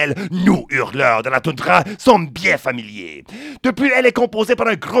avec lesquelles nous, hurleurs de la toundra, sommes bien familiers. De plus, elle est composée par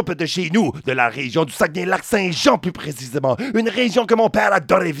un groupe de chez nous, de la région du Saguenay-Lac-Saint-Jean plus précisément, une région que mon père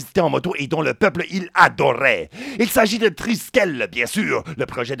adorait visiter en moto et dont le peuple il adorait. Il s'agit de Triskel, bien sûr, le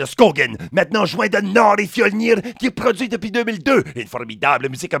projet de Skogan, maintenant joint de Nord et Fjolnir, qui est produit depuis 2002, une formidable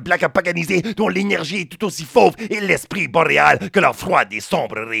musique black paganisée dont l'énergie est tout aussi fauve et l'esprit boréal que leur froide et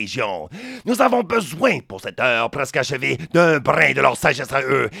sombre région. Nous avons besoin, pour cette heure presque achevée, d'un brin de leur sagesse à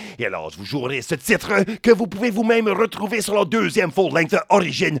eux. Et alors, je vous jouerai ce titre que vous pouvez vous-même retrouver sur leur 2e full-length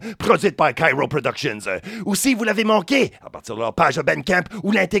Origin, produite par Cairo Productions. Ou si vous l'avez manqué, à partir de leur page Bandcamp,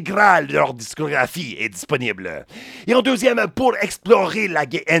 où l'intégrale de leur discographie est disponible. Et en 2e, pour explorer la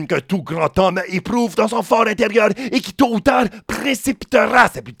gaie que tout grand homme éprouve dans son fort intérieur et qui tôt ou tard précipitera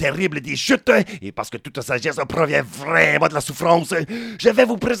sa plus terrible des chutes, et parce que toute sagesse provient vraiment de la souffrance, je vais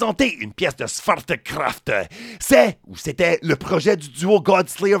vous présenter une pièce de Svartkraft. C'était le projet du duo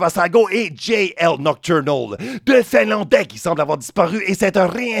Godslayer Vasago et J.L. Nocturnal, deux Finlandais qui semblent avoir disparu et s'être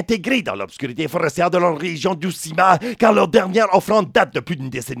réintégrés dans l'obscurité forestière de leur région d'Uusima, car leur dernière offrande date de plus d'une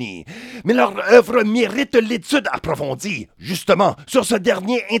décennie. Mais leur œuvre mérite l'étude approfondie. Justement, sur ce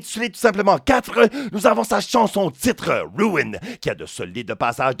dernier, intitulé tout simplement 4, nous avons sa chanson titre Ruin, qui a de solides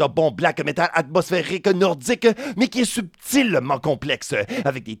passages de bon black metal atmosphérique nordique, mais qui est subtilement complexe,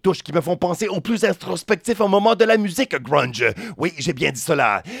 avec des touches qui me font penser au plus introspectif au moment de la musique grunge. Oui, j'ai bien dit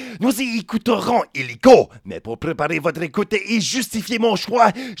cela. Nous y écouterons illico, mais pour préparer votre écoute et justifier mon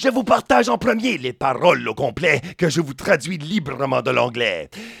choix, je vous partage en premier les paroles au complet que je vous traduis librement de l'anglais.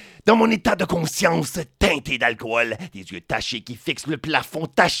 Dans mon état de conscience teinté d'alcool, des yeux tachés qui fixent le plafond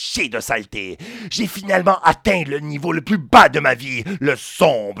taché de saleté, j'ai finalement atteint le niveau le plus bas de ma vie, le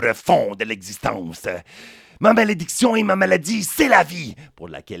sombre fond de l'existence. Ma malédiction et ma maladie, c'est la vie, pour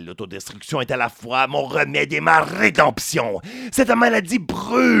laquelle l'autodestruction est à la fois mon remède et ma rédemption. Cette maladie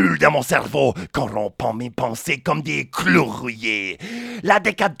brûle dans mon cerveau, corrompant mes pensées comme des clous rouillés. La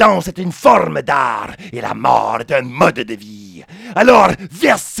décadence est une forme d'art, et la mort est un mode de vie. Alors,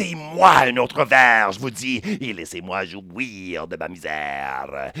 versez-moi un autre verre, je vous dis, et laissez-moi jouir de ma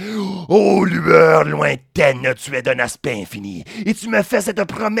misère. Ô lueur lointaine, tu es d'un aspect infini, et tu me fais cette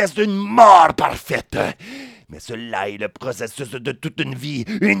promesse d'une mort parfaite. Mais cela est le processus de toute une vie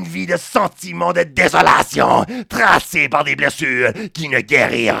de sentiments de désolation, tracés par des blessures qui ne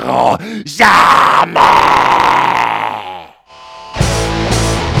guériront jamais!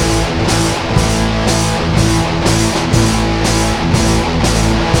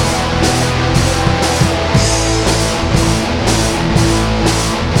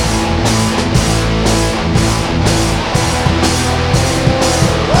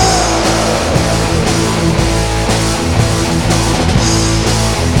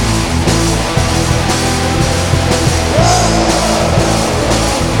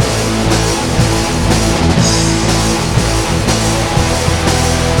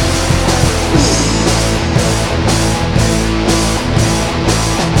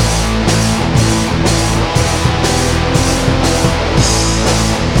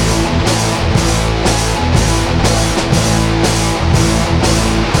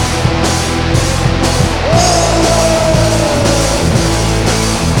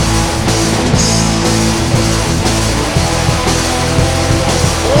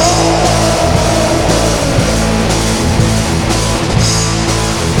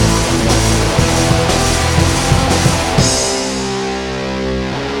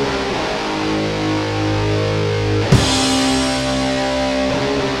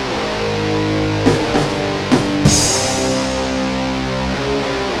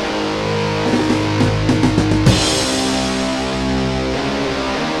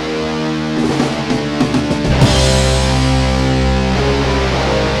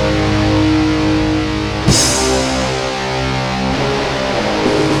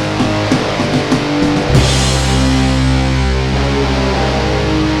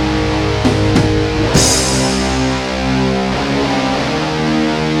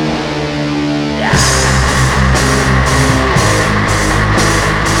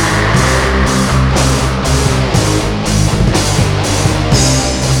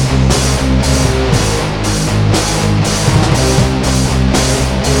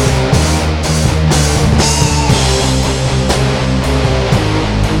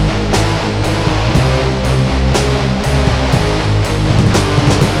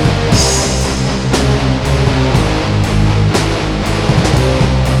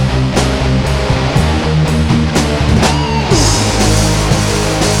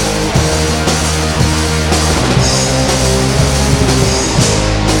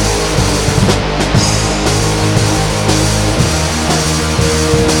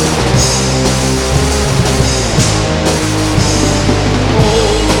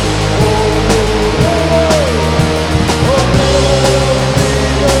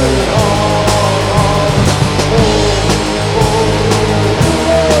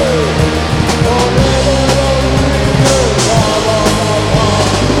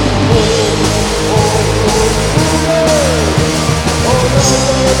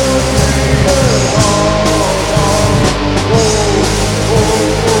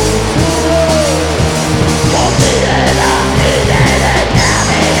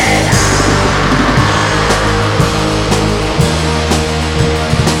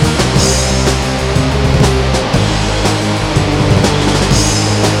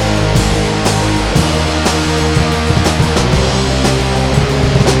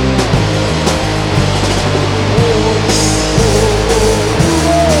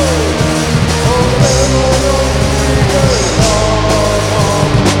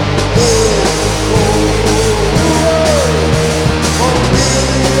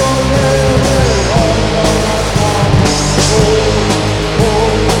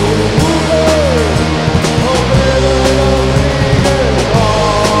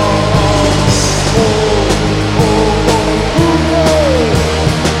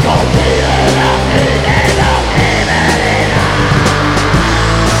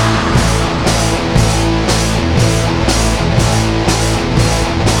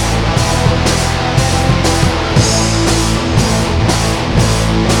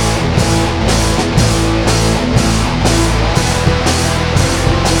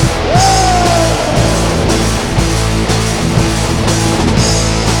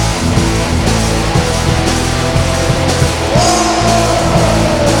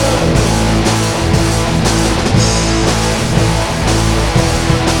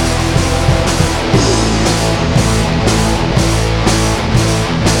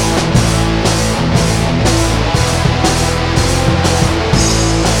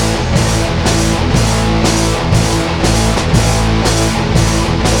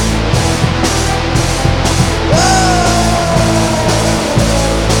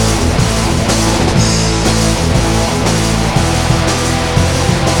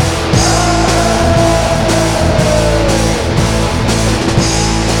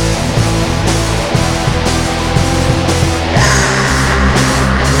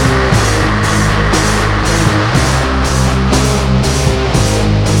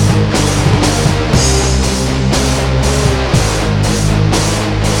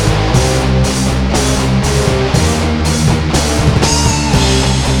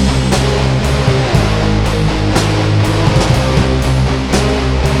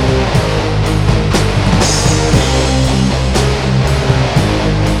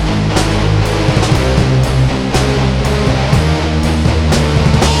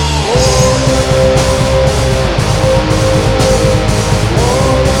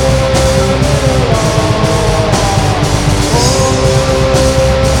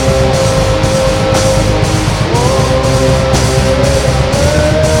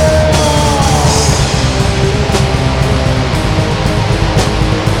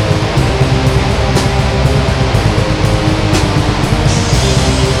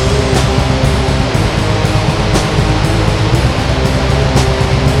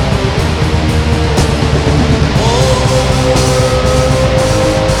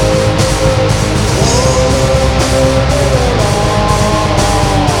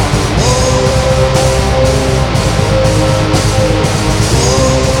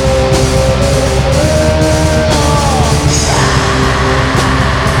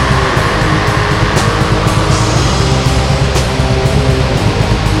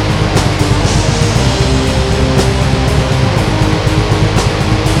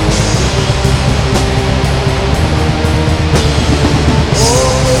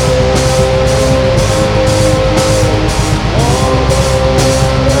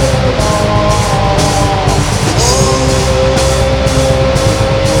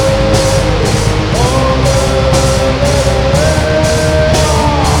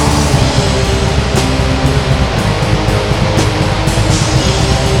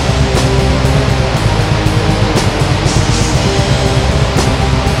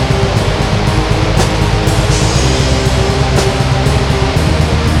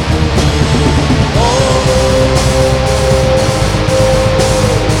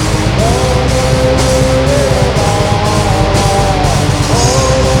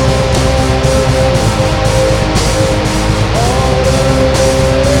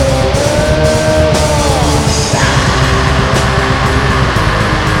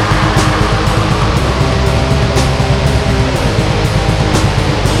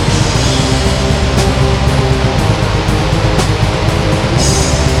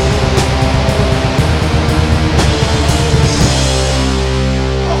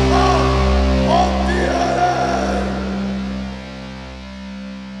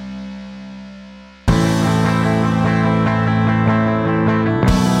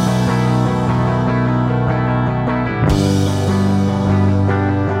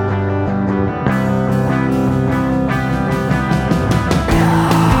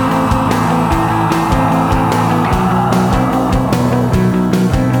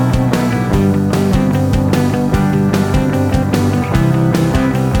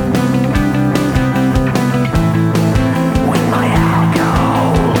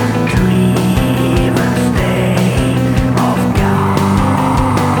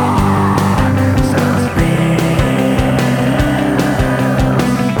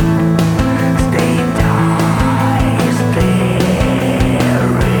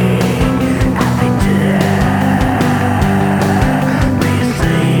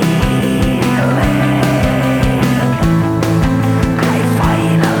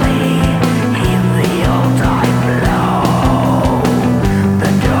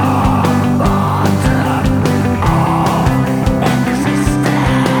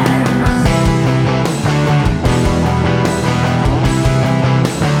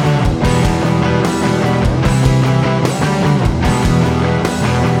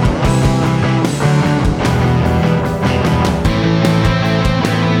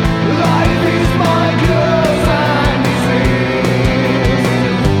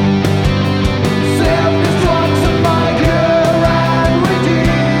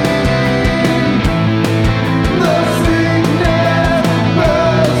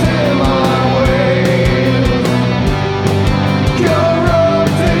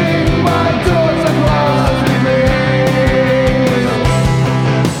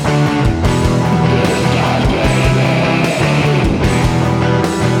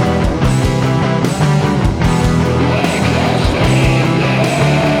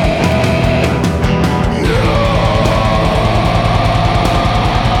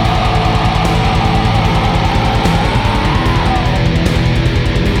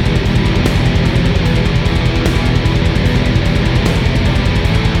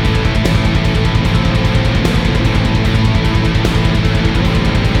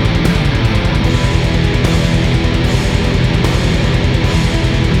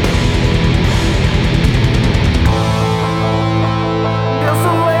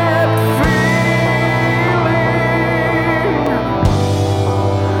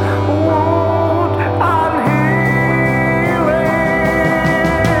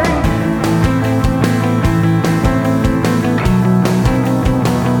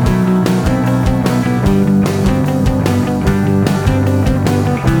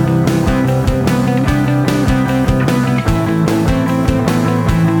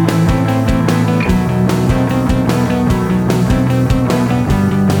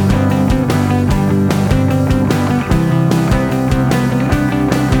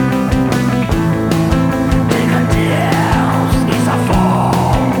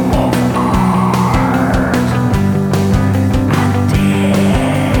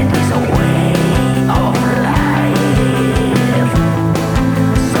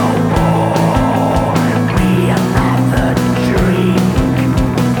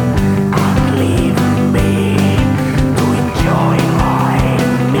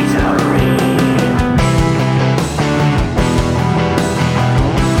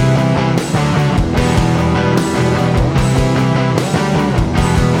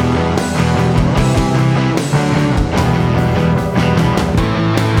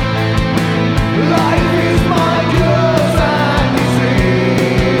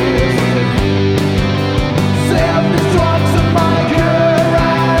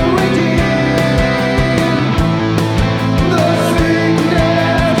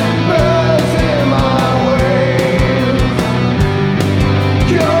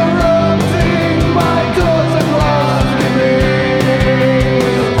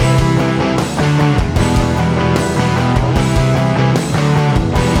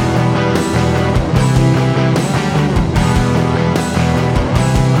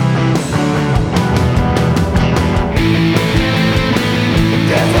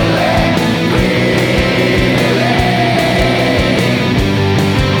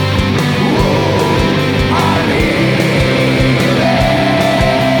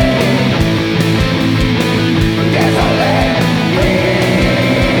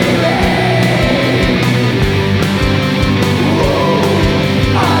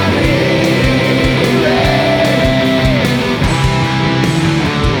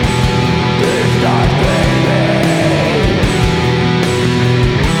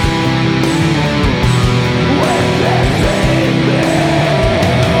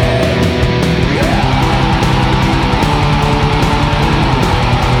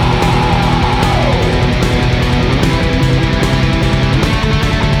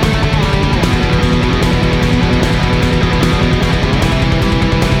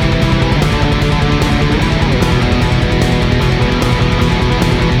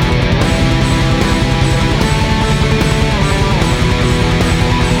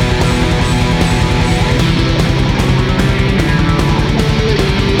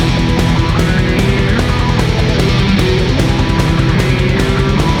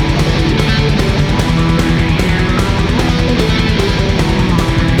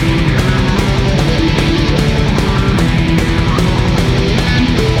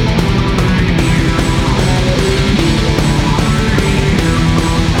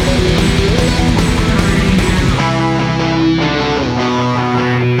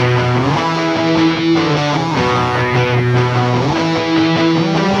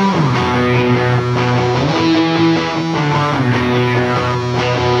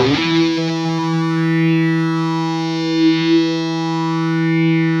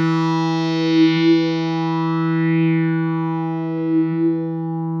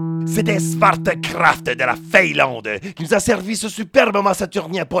 C'était Svartkraft de la Finlande qui nous a servi ce superbement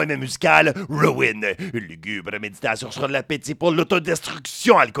saturnien poème musical Ruin, une lugubre méditation sur l'appétit pour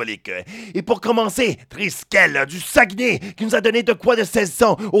l'autodestruction alcoolique. Et pour commencer, Triskel du Saguenay qui nous a donné de quoi de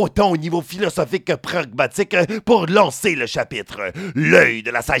saisissant autant au niveau philosophique que pragmatique pour lancer le chapitre. L'œil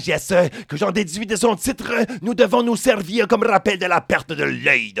de la sagesse que j'en déduis de son titre, nous devons nous servir comme rappel de la perte de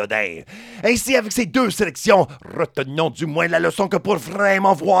l'œil d'Odin. Ainsi, avec ces deux sélections, retenons du moins la leçon que pour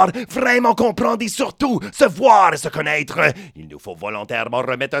vraiment voir, vraiment comprendre et surtout se voir et se connaître, il nous faut volontairement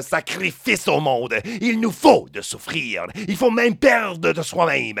remettre un sacrifice au monde. Il nous faut de souffrir. Il faut même perdre de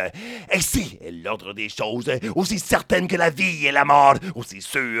soi-même. Ainsi est l'ordre des choses, aussi certaine que la vie et la mort, aussi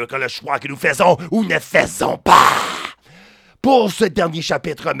sûr que le choix que nous faisons ou ne faisons pas. Pour ce dernier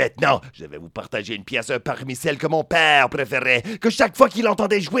chapitre maintenant, je vais vous partager une pièce parmi celles que mon père préférait, que chaque fois qu'il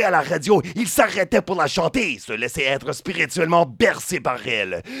entendait jouer à la radio, il s'arrêtait pour la chanter, se laisser être spirituellement bercé par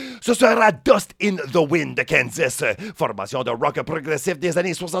elle. Ce sera Dust in the Wind de Kansas, formation de rock progressif des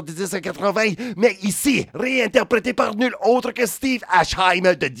années 70 et 80, mais ici, réinterprété par nul autre que Steve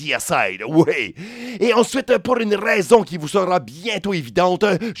Ashheim de Deicide. Oui. Et ensuite, pour une raison qui vous sera bientôt évidente,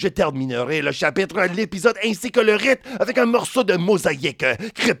 je terminerai le chapitre, l'épisode ainsi que le rite avec un morceau de Mosaïque,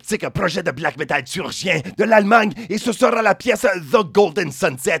 cryptique projet de black metal turgien de l'Allemagne, et ce sera la pièce The Golden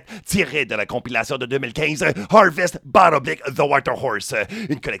Sunset, tirée de la compilation de 2015 Harvest / The Water Horse,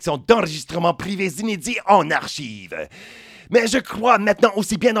 une collection d'enregistrements privés inédits en archives. Mais je crois maintenant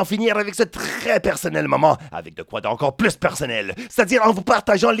aussi bien d'en finir avec ce très personnel moment, avec de quoi d'encore plus personnel, c'est-à-dire en vous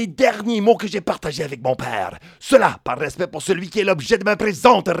partageant les derniers mots que j'ai partagés avec mon père. Cela par respect pour celui qui est l'objet de ma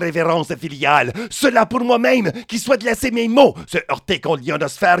présente révérence filiale. Cela pour moi-même, qui souhaite laisser mes mots se heurter contre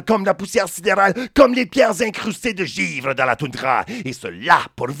l'ionosphère comme la poussière sidérale, comme les pierres incrustées de givre dans la toundra. Et cela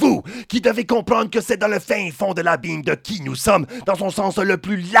pour vous, qui devez comprendre que c'est dans le fin fond de l'abîme de qui nous sommes, dans son sens le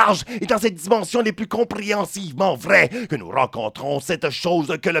plus large et dans ses dimensions les plus compréhensivement vraies, que nous rencontrons cette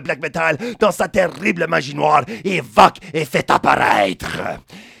chose que le black metal, dans sa terrible magie noire, évoque et fait apparaître.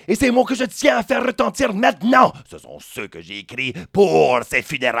 Et ces mots que je tiens à faire retentir maintenant, ce sont ceux que j'ai écrits pour ses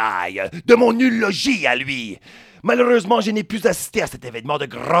funérailles, de mon eulogie à lui. Malheureusement, je n'ai pu assister à cet événement de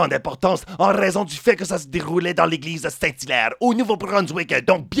grande importance en raison du fait que ça se déroulait dans l'église de Saint-Hilaire, au Nouveau-Brunswick,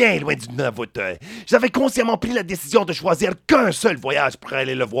 donc bien loin du Nunavut. J'avais consciemment pris la décision de choisir qu'un seul voyage pour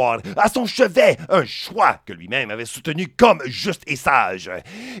aller le voir, à son chevet, un choix que lui-même avait soutenu comme juste et sage.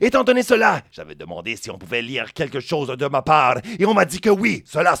 Étant donné cela, j'avais demandé si on pouvait lire quelque chose de ma part, et on m'a dit que oui,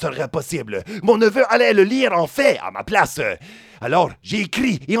 cela serait possible. Mon neveu allait le lire en fait à ma place. Alors, j'ai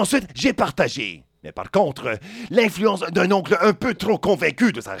écrit et ensuite j'ai partagé. Mais par contre, l'influence d'un oncle un peu trop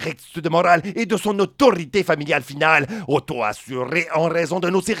convaincu de sa rectitude morale et de son autorité familiale finale, auto-assurée en raison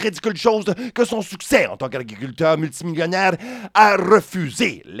d'une aussi ridicule chose que son succès en tant qu'agriculteur multimillionnaire, a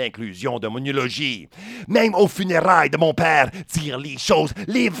refusé l'inclusion de mon eulogie. Même aux funérailles de mon père, dire les choses,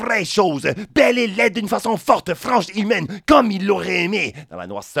 les vraies choses, belles et laides d'une façon forte, franche et humaine, comme il l'aurait aimé, dans la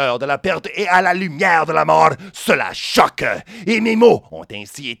noirceur de la perte et à la lumière de la mort, cela choque. Et mes mots ont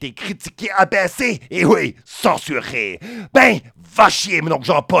ainsi été critiqués, abaissés, et oui, censuré. Ben, va chier, mon oncle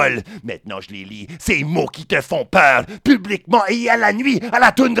Jean-Paul. Maintenant, je les lis. Ces mots qui te font peur, publiquement et à la nuit, à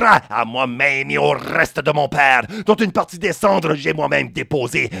la toundra, à moi-même et au reste de mon père, dont une partie des cendres j'ai moi-même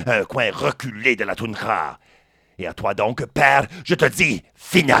déposé à un coin reculé de la toundra. Et à toi donc, père, je te dis,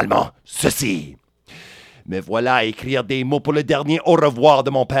 finalement, ceci. Me voilà à écrire des mots pour le dernier au revoir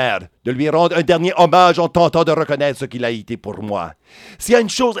de mon père, de lui rendre un dernier hommage en tentant de reconnaître ce qu'il a été pour moi. S'il y a une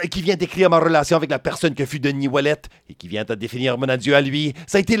chose qui vient décrire ma relation avec la personne que fut Denis Ouellet et qui vient de définir mon adieu à lui,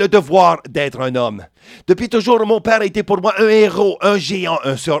 ça a été le devoir d'être un homme. Depuis toujours, mon père a été pour moi un héros, un géant,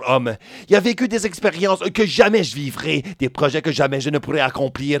 un surhomme. Il a vécu des expériences que jamais je vivrai, des projets que jamais je ne pourrai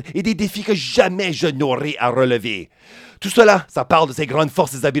accomplir et des défis que jamais je n'aurai à relever. Tout cela, ça parle de ses grandes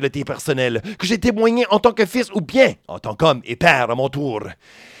forces et habiletés personnelles, que j'ai témoigné en tant que fils ou bien en tant qu'homme et père à mon tour.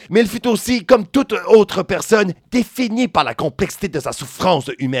 Mais il fut aussi, comme toute autre personne, défini par la complexité de sa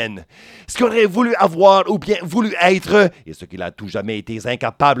souffrance humaine. Ce qu'il aurait voulu avoir ou bien voulu être, et ce qu'il a tout jamais été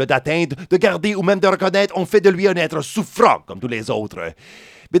incapable d'atteindre, de garder ou même de reconnaître, ont fait de lui un être souffrant comme tous les autres.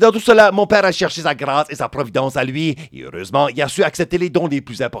 Mais dans tout cela, mon père a cherché sa grâce et sa providence à lui, et heureusement, il a su accepter les dons les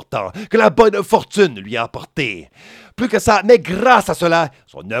plus importants que la bonne fortune lui a apportés. Plus que ça, mais grâce à cela,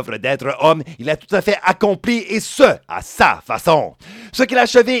 son œuvre d'être homme, il a tout à fait accompli, et ce, à sa façon. Ce qu'il a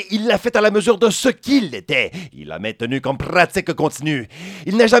achevé, il l'a fait à la mesure de ce qu'il était. Il l'a maintenu comme pratique continue.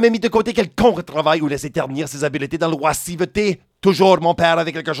 Il n'a jamais mis de côté quelconque travail ou laissé terminer ses habiletés dans l'oisiveté. Toujours, mon père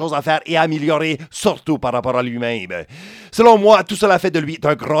avait quelque chose à faire et à améliorer, surtout par rapport à lui-même. Selon moi, tout cela fait de lui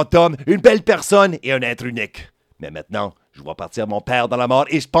un grand homme, une belle personne et un être unique. Mais maintenant, Je vois partir mon père dans la mort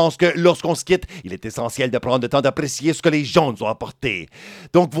et je pense que lorsqu'on se quitte, il est essentiel de prendre le temps d'apprécier ce que les gens nous ont apporté.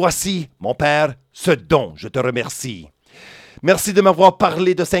 Donc voici, mon père, ce don, je te remercie. Merci de m'avoir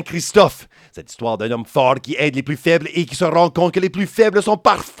parlé de Saint Christophe, cette histoire d'un homme fort qui aide les plus faibles et qui se rend compte que les plus faibles sont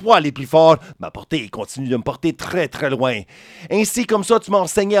parfois les plus forts, m'a porté et continue de me porter très très loin. Ainsi, comme ça, tu m'as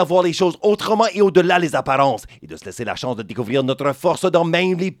enseigné à voir les choses autrement et au-delà des apparences, et de se laisser la chance de découvrir notre force dans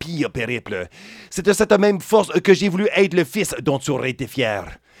même les pires périples. C'est de cette même force que j'ai voulu être le fils dont tu aurais été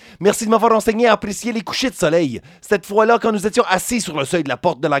fier. Merci de m'avoir enseigné à apprécier les couchers de soleil. Cette fois-là, quand nous étions assis sur le seuil de la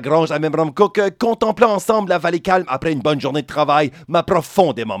porte de la grange à Memramcook, contemplant ensemble la vallée calme après une bonne journée de travail, m'a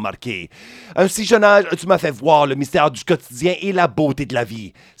profondément marqué. À un si jeune âge, tu m'as fait voir le mystère du quotidien et la beauté de la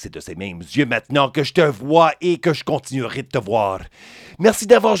vie. C'est de ces mêmes yeux maintenant que je te vois et que je continuerai de te voir. Merci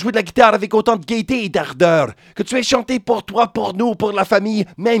d'avoir joué de la guitare avec autant de gaieté et d'ardeur, que tu aies chanté pour toi, pour nous, pour la famille,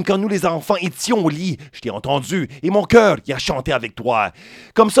 même quand nous les enfants étions au lit. Je t'ai entendu et mon cœur y a chanté avec toi.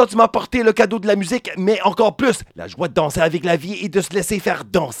 Comme ça, tu m'as apporté le cadeau de la musique, mais encore plus, la joie de danser avec la vie et de se laisser faire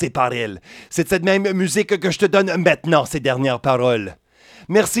danser par elle. C'est de cette même musique que je te donne maintenant ces dernières paroles.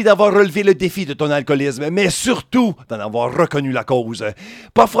 Merci d'avoir relevé le défi de ton alcoolisme, mais surtout d'en avoir reconnu la cause.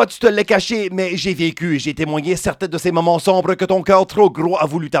 Parfois tu te l'as caché, mais j'ai vécu et j'ai témoigné certains de ces moments sombres que ton cœur trop gros a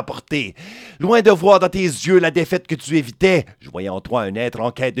voulu t'apporter. Loin de voir dans tes yeux la défaite que tu évitais, je voyais en toi un être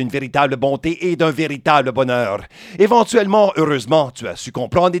en quête d'une véritable bonté et d'un véritable bonheur. Éventuellement, heureusement, tu as su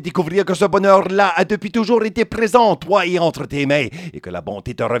comprendre et découvrir que ce bonheur-là a depuis toujours été présent en toi et entre tes mains, et que la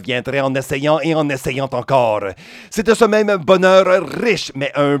bonté te reviendrait en essayant et en essayant encore. C'est de ce même bonheur riche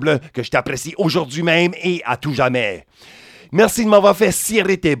mais humble que je t'apprécie aujourd'hui même et à tout jamais. Merci de m'avoir fait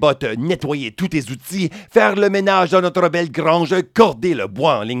cirer tes bottes, nettoyer tous tes outils, faire le ménage dans notre belle grange, corder le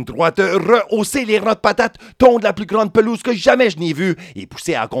bois en ligne droite, rehausser les rangs de patates, tondre la plus grande pelouse que jamais je n'ai vue et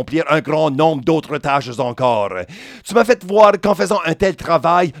pousser à accomplir un grand nombre d'autres tâches encore. Tu m'as fait voir qu'en faisant un tel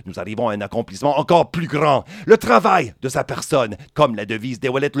travail, nous arrivons à un accomplissement encore plus grand. Le travail de sa personne, comme la devise des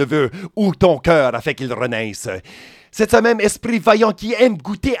Ouellet le veut, où ton cœur a fait qu'il renaisse. C'est ce même esprit vaillant qui aime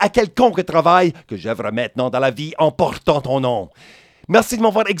goûter à quelconque travail que j'œuvre maintenant dans la vie en portant ton nom. Merci de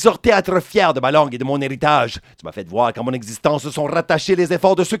m'avoir exhorté à être fier de ma langue et de mon héritage. Tu m'as fait voir qu'à mon existence sont rattachés les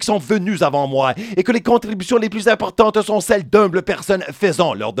efforts de ceux qui sont venus avant moi et que les contributions les plus importantes sont celles d'humbles personnes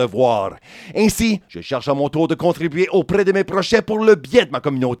faisant leur devoir. Ainsi, je cherche à mon tour de contribuer auprès de mes prochains pour le bien de ma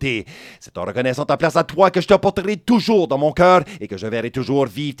communauté. C'est en reconnaissant ta place à toi que je te porterai toujours dans mon cœur et que je verrai toujours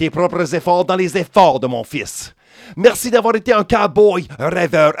vivre tes propres efforts dans les efforts de mon fils. Merci d'avoir été un cowboy, un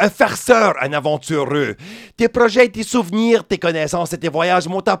rêveur, un farceur, un aventureux. Tes projets, tes souvenirs, tes connaissances et tes voyages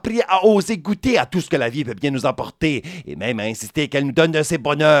m'ont appris à oser goûter à tout ce que la vie peut bien nous apporter et même à insister qu'elle nous donne de ses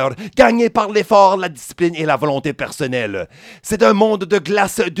bonheurs, gagnés par l'effort, la discipline et la volonté personnelle. C'est un monde de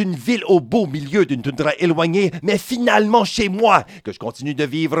glace d'une ville au beau milieu d'une toundra éloignée, mais finalement chez moi, que je continue de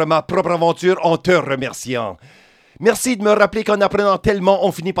vivre ma propre aventure en te remerciant. Merci de me rappeler qu'en apprenant tellement,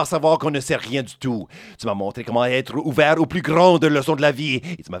 on finit par savoir qu'on ne sait rien du tout. Tu m'as montré comment être ouvert aux plus grandes leçons de la vie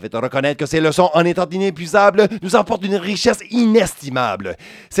et tu m'as fait reconnaître que ces leçons, en étant inépuisables, nous apportent une richesse inestimable.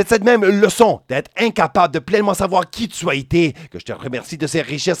 C'est cette même leçon d'être incapable de pleinement savoir qui tu as été que je te remercie de ces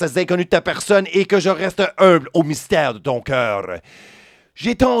richesses inconnues de ta personne et que je reste humble au mystère de ton cœur.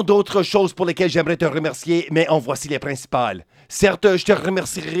 J'ai tant d'autres choses pour lesquelles j'aimerais te remercier, mais en voici les principales. Certes, je te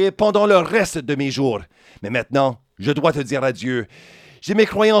remercierai pendant le reste de mes jours, mais maintenant, je dois te dire adieu. J'ai mes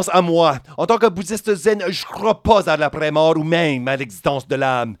croyances à moi. En tant que bouddhiste zen, je crois pas à l'après-mort ou même à l'existence de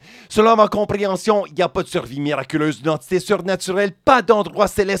l'âme. Selon ma compréhension, il n'y a pas de survie miraculeuse d'une entité surnaturelle, pas d'endroit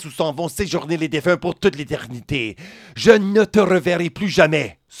céleste où s'en vont séjourner les défunts pour toute l'éternité. Je ne te reverrai plus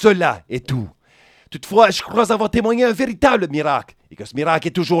jamais. Cela est tout. Toutefois, je crois avoir témoigné un véritable miracle, et que ce miracle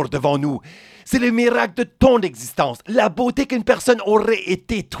est toujours devant nous. C'est le miracle de ton existence, la beauté qu'une personne aurait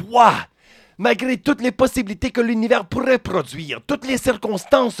été toi. Malgré toutes les possibilités que l'univers pourrait produire, toutes les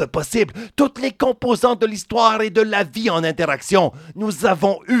circonstances possibles, toutes les composantes de l'histoire et de la vie en interaction, nous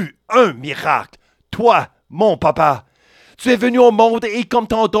avons eu un miracle. Toi, mon papa. Tu es venu au monde et comme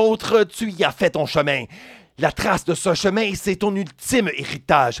tant d'autres, tu y as fait ton chemin. La trace de ce chemin, c'est ton ultime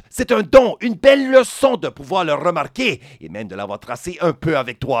héritage. C'est un don, une belle leçon de pouvoir le remarquer et même de l'avoir tracé un peu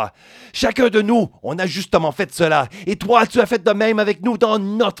avec toi. Chacun de nous, on a justement fait cela. Et toi, tu as fait de même avec nous dans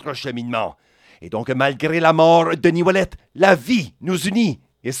notre cheminement. Et donc, malgré la mort de Nicolette, la vie nous unit,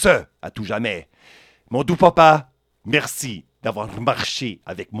 et ce, à tout jamais. Mon doux papa, merci d'avoir marché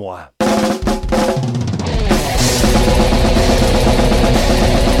avec moi.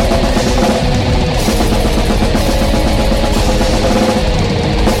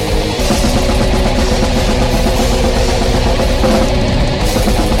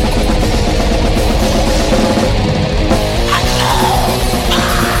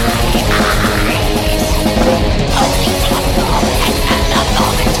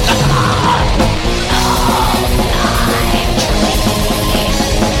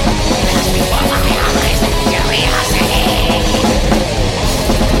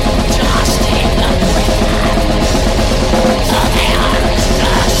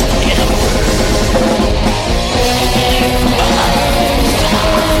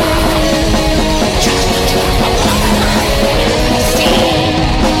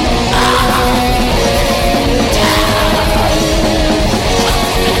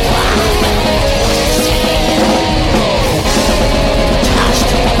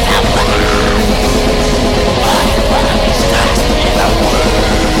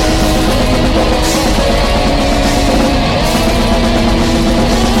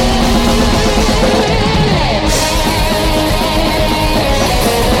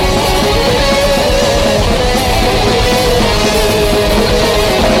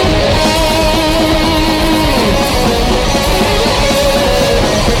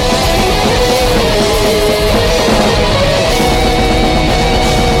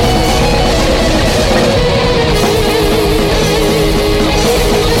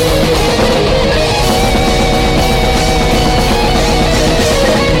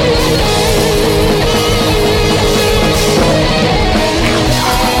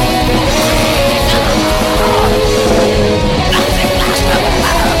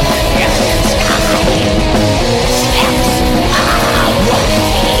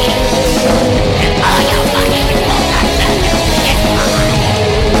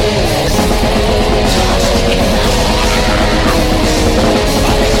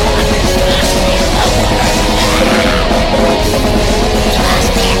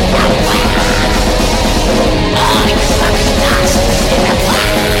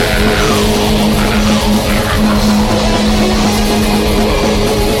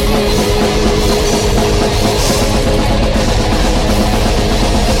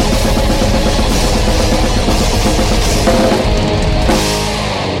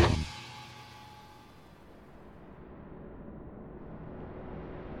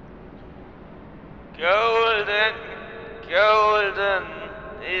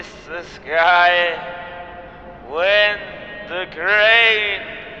 kiss the sky when the grain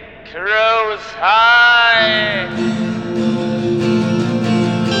grows high.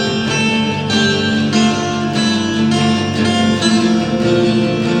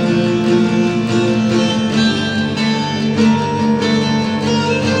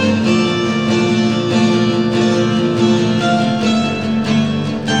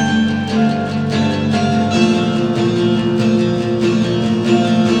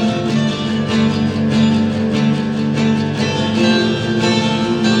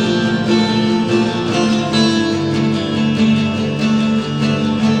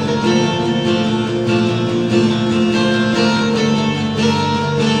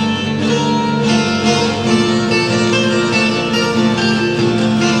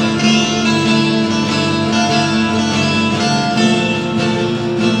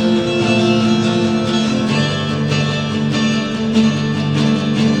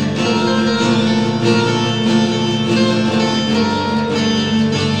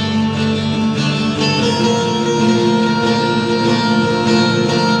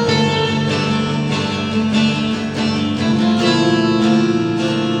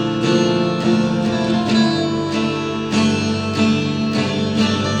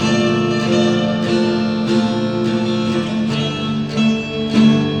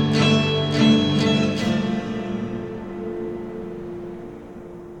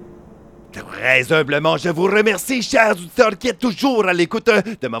 Très humblement, je vous remercie, chers auditeurs qui êtes toujours à l'écoute,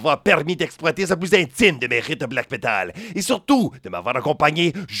 de m'avoir permis d'exploiter ce plus intime de mes rites black metal, et surtout de m'avoir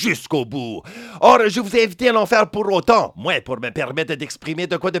accompagné jusqu'au bout. Or, je vous ai invité à l'en faire pour autant, moins pour me permettre d'exprimer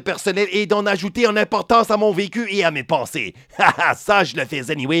de quoi de personnel et d'en ajouter en importance à mon vécu et à mes pensées. Haha, ça je le fais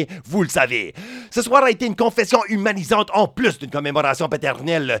anyway, vous le savez. Ce soir a été une confession humanisante en plus d'une commémoration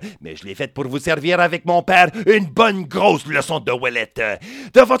paternelle, mais je l'ai faite pour vous servir avec mon père une bonne grosse leçon de ouellette.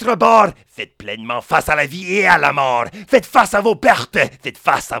 De votre bord, faites pleinement face à la vie et à la mort. Faites face à vos pertes, faites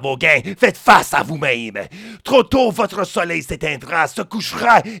face à vos gains, faites face à vous-même. Trop tôt, votre soleil s'éteindra, se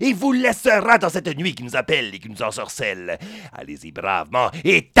couchera et vous laissera dans cette nuit qui nous appelle et qui nous ensorcelle. Allez-y bravement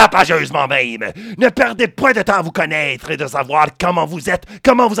et tapageusement même. Ne perdez point de temps à vous connaître et de savoir comment vous êtes,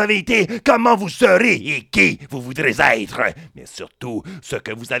 comment vous avez été, comment vous serez et qui vous voudrez être. Mais surtout, ce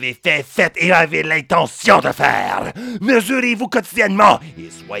que vous avez fait, faites et avez l'intention de faire. Mesurez-vous quotidiennement et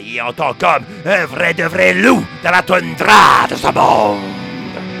soyez en tant qu'homme un vrai de vrai loup de la toundra de ce monde.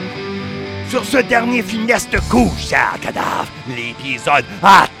 Sur ce dernier funeste coup, cher cadavre, l'épisode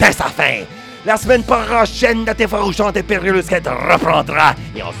a atteint sa fin. La semaine prochaine, notre effarouchante et périlleuse quête reprendra,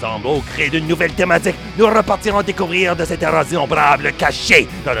 et ensemble, au gré d'une nouvelle thématique, nous repartirons découvrir de cette terres innombrables cachées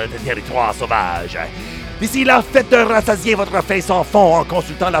dans notre territoire sauvage. D'ici là, faites rassasier votre faim sans fond en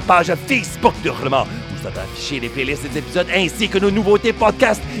consultant la page Facebook d'Hurlement, où sont affichées les playlists des épisodes ainsi que nos nouveautés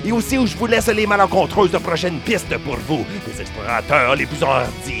podcasts, et aussi où je vous laisse les malencontreuses de prochaines pistes pour vous, les explorateurs les plus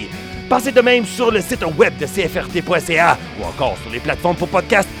enhardis. Passez de même sur le site web de CFRT.ca ou encore sur les plateformes pour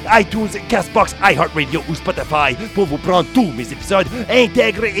podcasts iTunes, Castbox, iHeartRadio ou Spotify pour vous prendre tous mes épisodes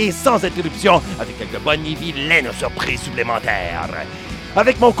intègres et sans interruption avec quelques bonnes et vilaines surprises supplémentaires.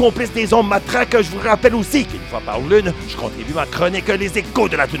 Avec mon complice des ondes matraques, je vous rappelle aussi qu'une fois par lune, je contribue ma chronique Les Échos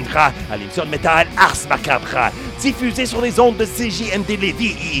de la Toundra à l'émission de métal Ars Macabra, diffusée sur les ondes de CJMD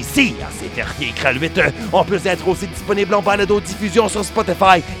Lévis et ici, à CFRT et Kraluit, en plus d'être aussi disponible en balado-diffusion sur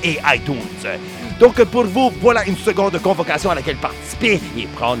Spotify et iTunes. Donc pour vous, voilà une seconde convocation à laquelle participer et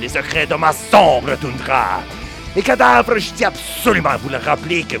prendre les secrets de ma sombre toundra. Et cadavres, je tiens absolument à vous le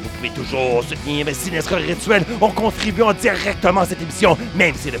rappeler que vous pouvez toujours soutenir mes sinistres rituels en contribuant directement à cette émission,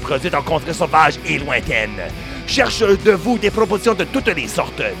 même si elle est produite en contrée sauvage et lointaine. Cherche de vous des propositions de toutes les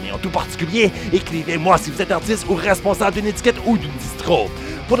sortes, mais en tout particulier, écrivez-moi si vous êtes artiste ou responsable d'une étiquette ou d'une distro.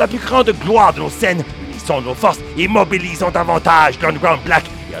 Pour la plus grande gloire de nos scènes, unissons nos forces et mobilisons davantage l'Underground Black.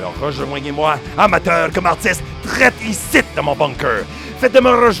 Et alors rejoignez-moi, amateur comme artiste, traite ici dans mon bunker. Faites de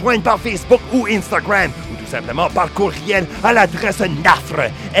me rejoindre par Facebook ou Instagram, ou tout simplement par courriel à l'adresse nafre,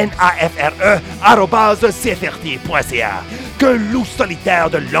 @cfrt.ca. Qu'un loup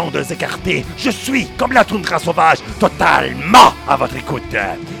solitaire de l'onde écartées, je suis, comme la toundra sauvage, totalement à votre écoute.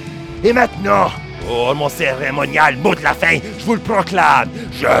 Et maintenant, pour mon cérémonial mot de la fin, je vous le proclame,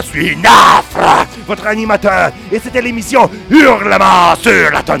 je suis Nafre, votre animateur, et c'était l'émission Hurlement sur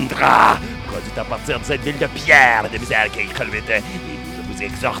la toundra, produite à partir de cette ville de pierre de misère qui est Kraluit, et je vous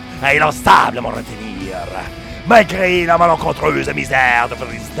exhorte à inlassablement retenir. Malgré la malencontreuse misère de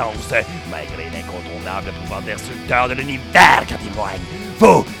votre existence, malgré l'incontournable pouvoir destructeur de l'univers qui en témoigne,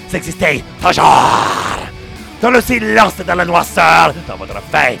 vous existez toujours! Dans le silence et dans la noirceur, dans votre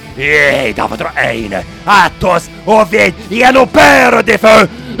faim et dans votre haine, à tous, au vide et à nos pères défunts,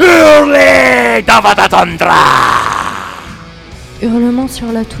 Hurlez dans votre toundra! Hurlement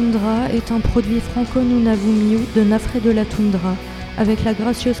sur la toundra est un produit franco-nunavummiu de Nafré de la Toundra, avec la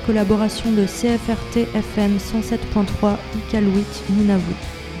gracieuse collaboration de CFRT FM 107.3 Iqaluit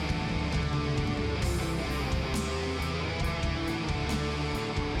Nunavut.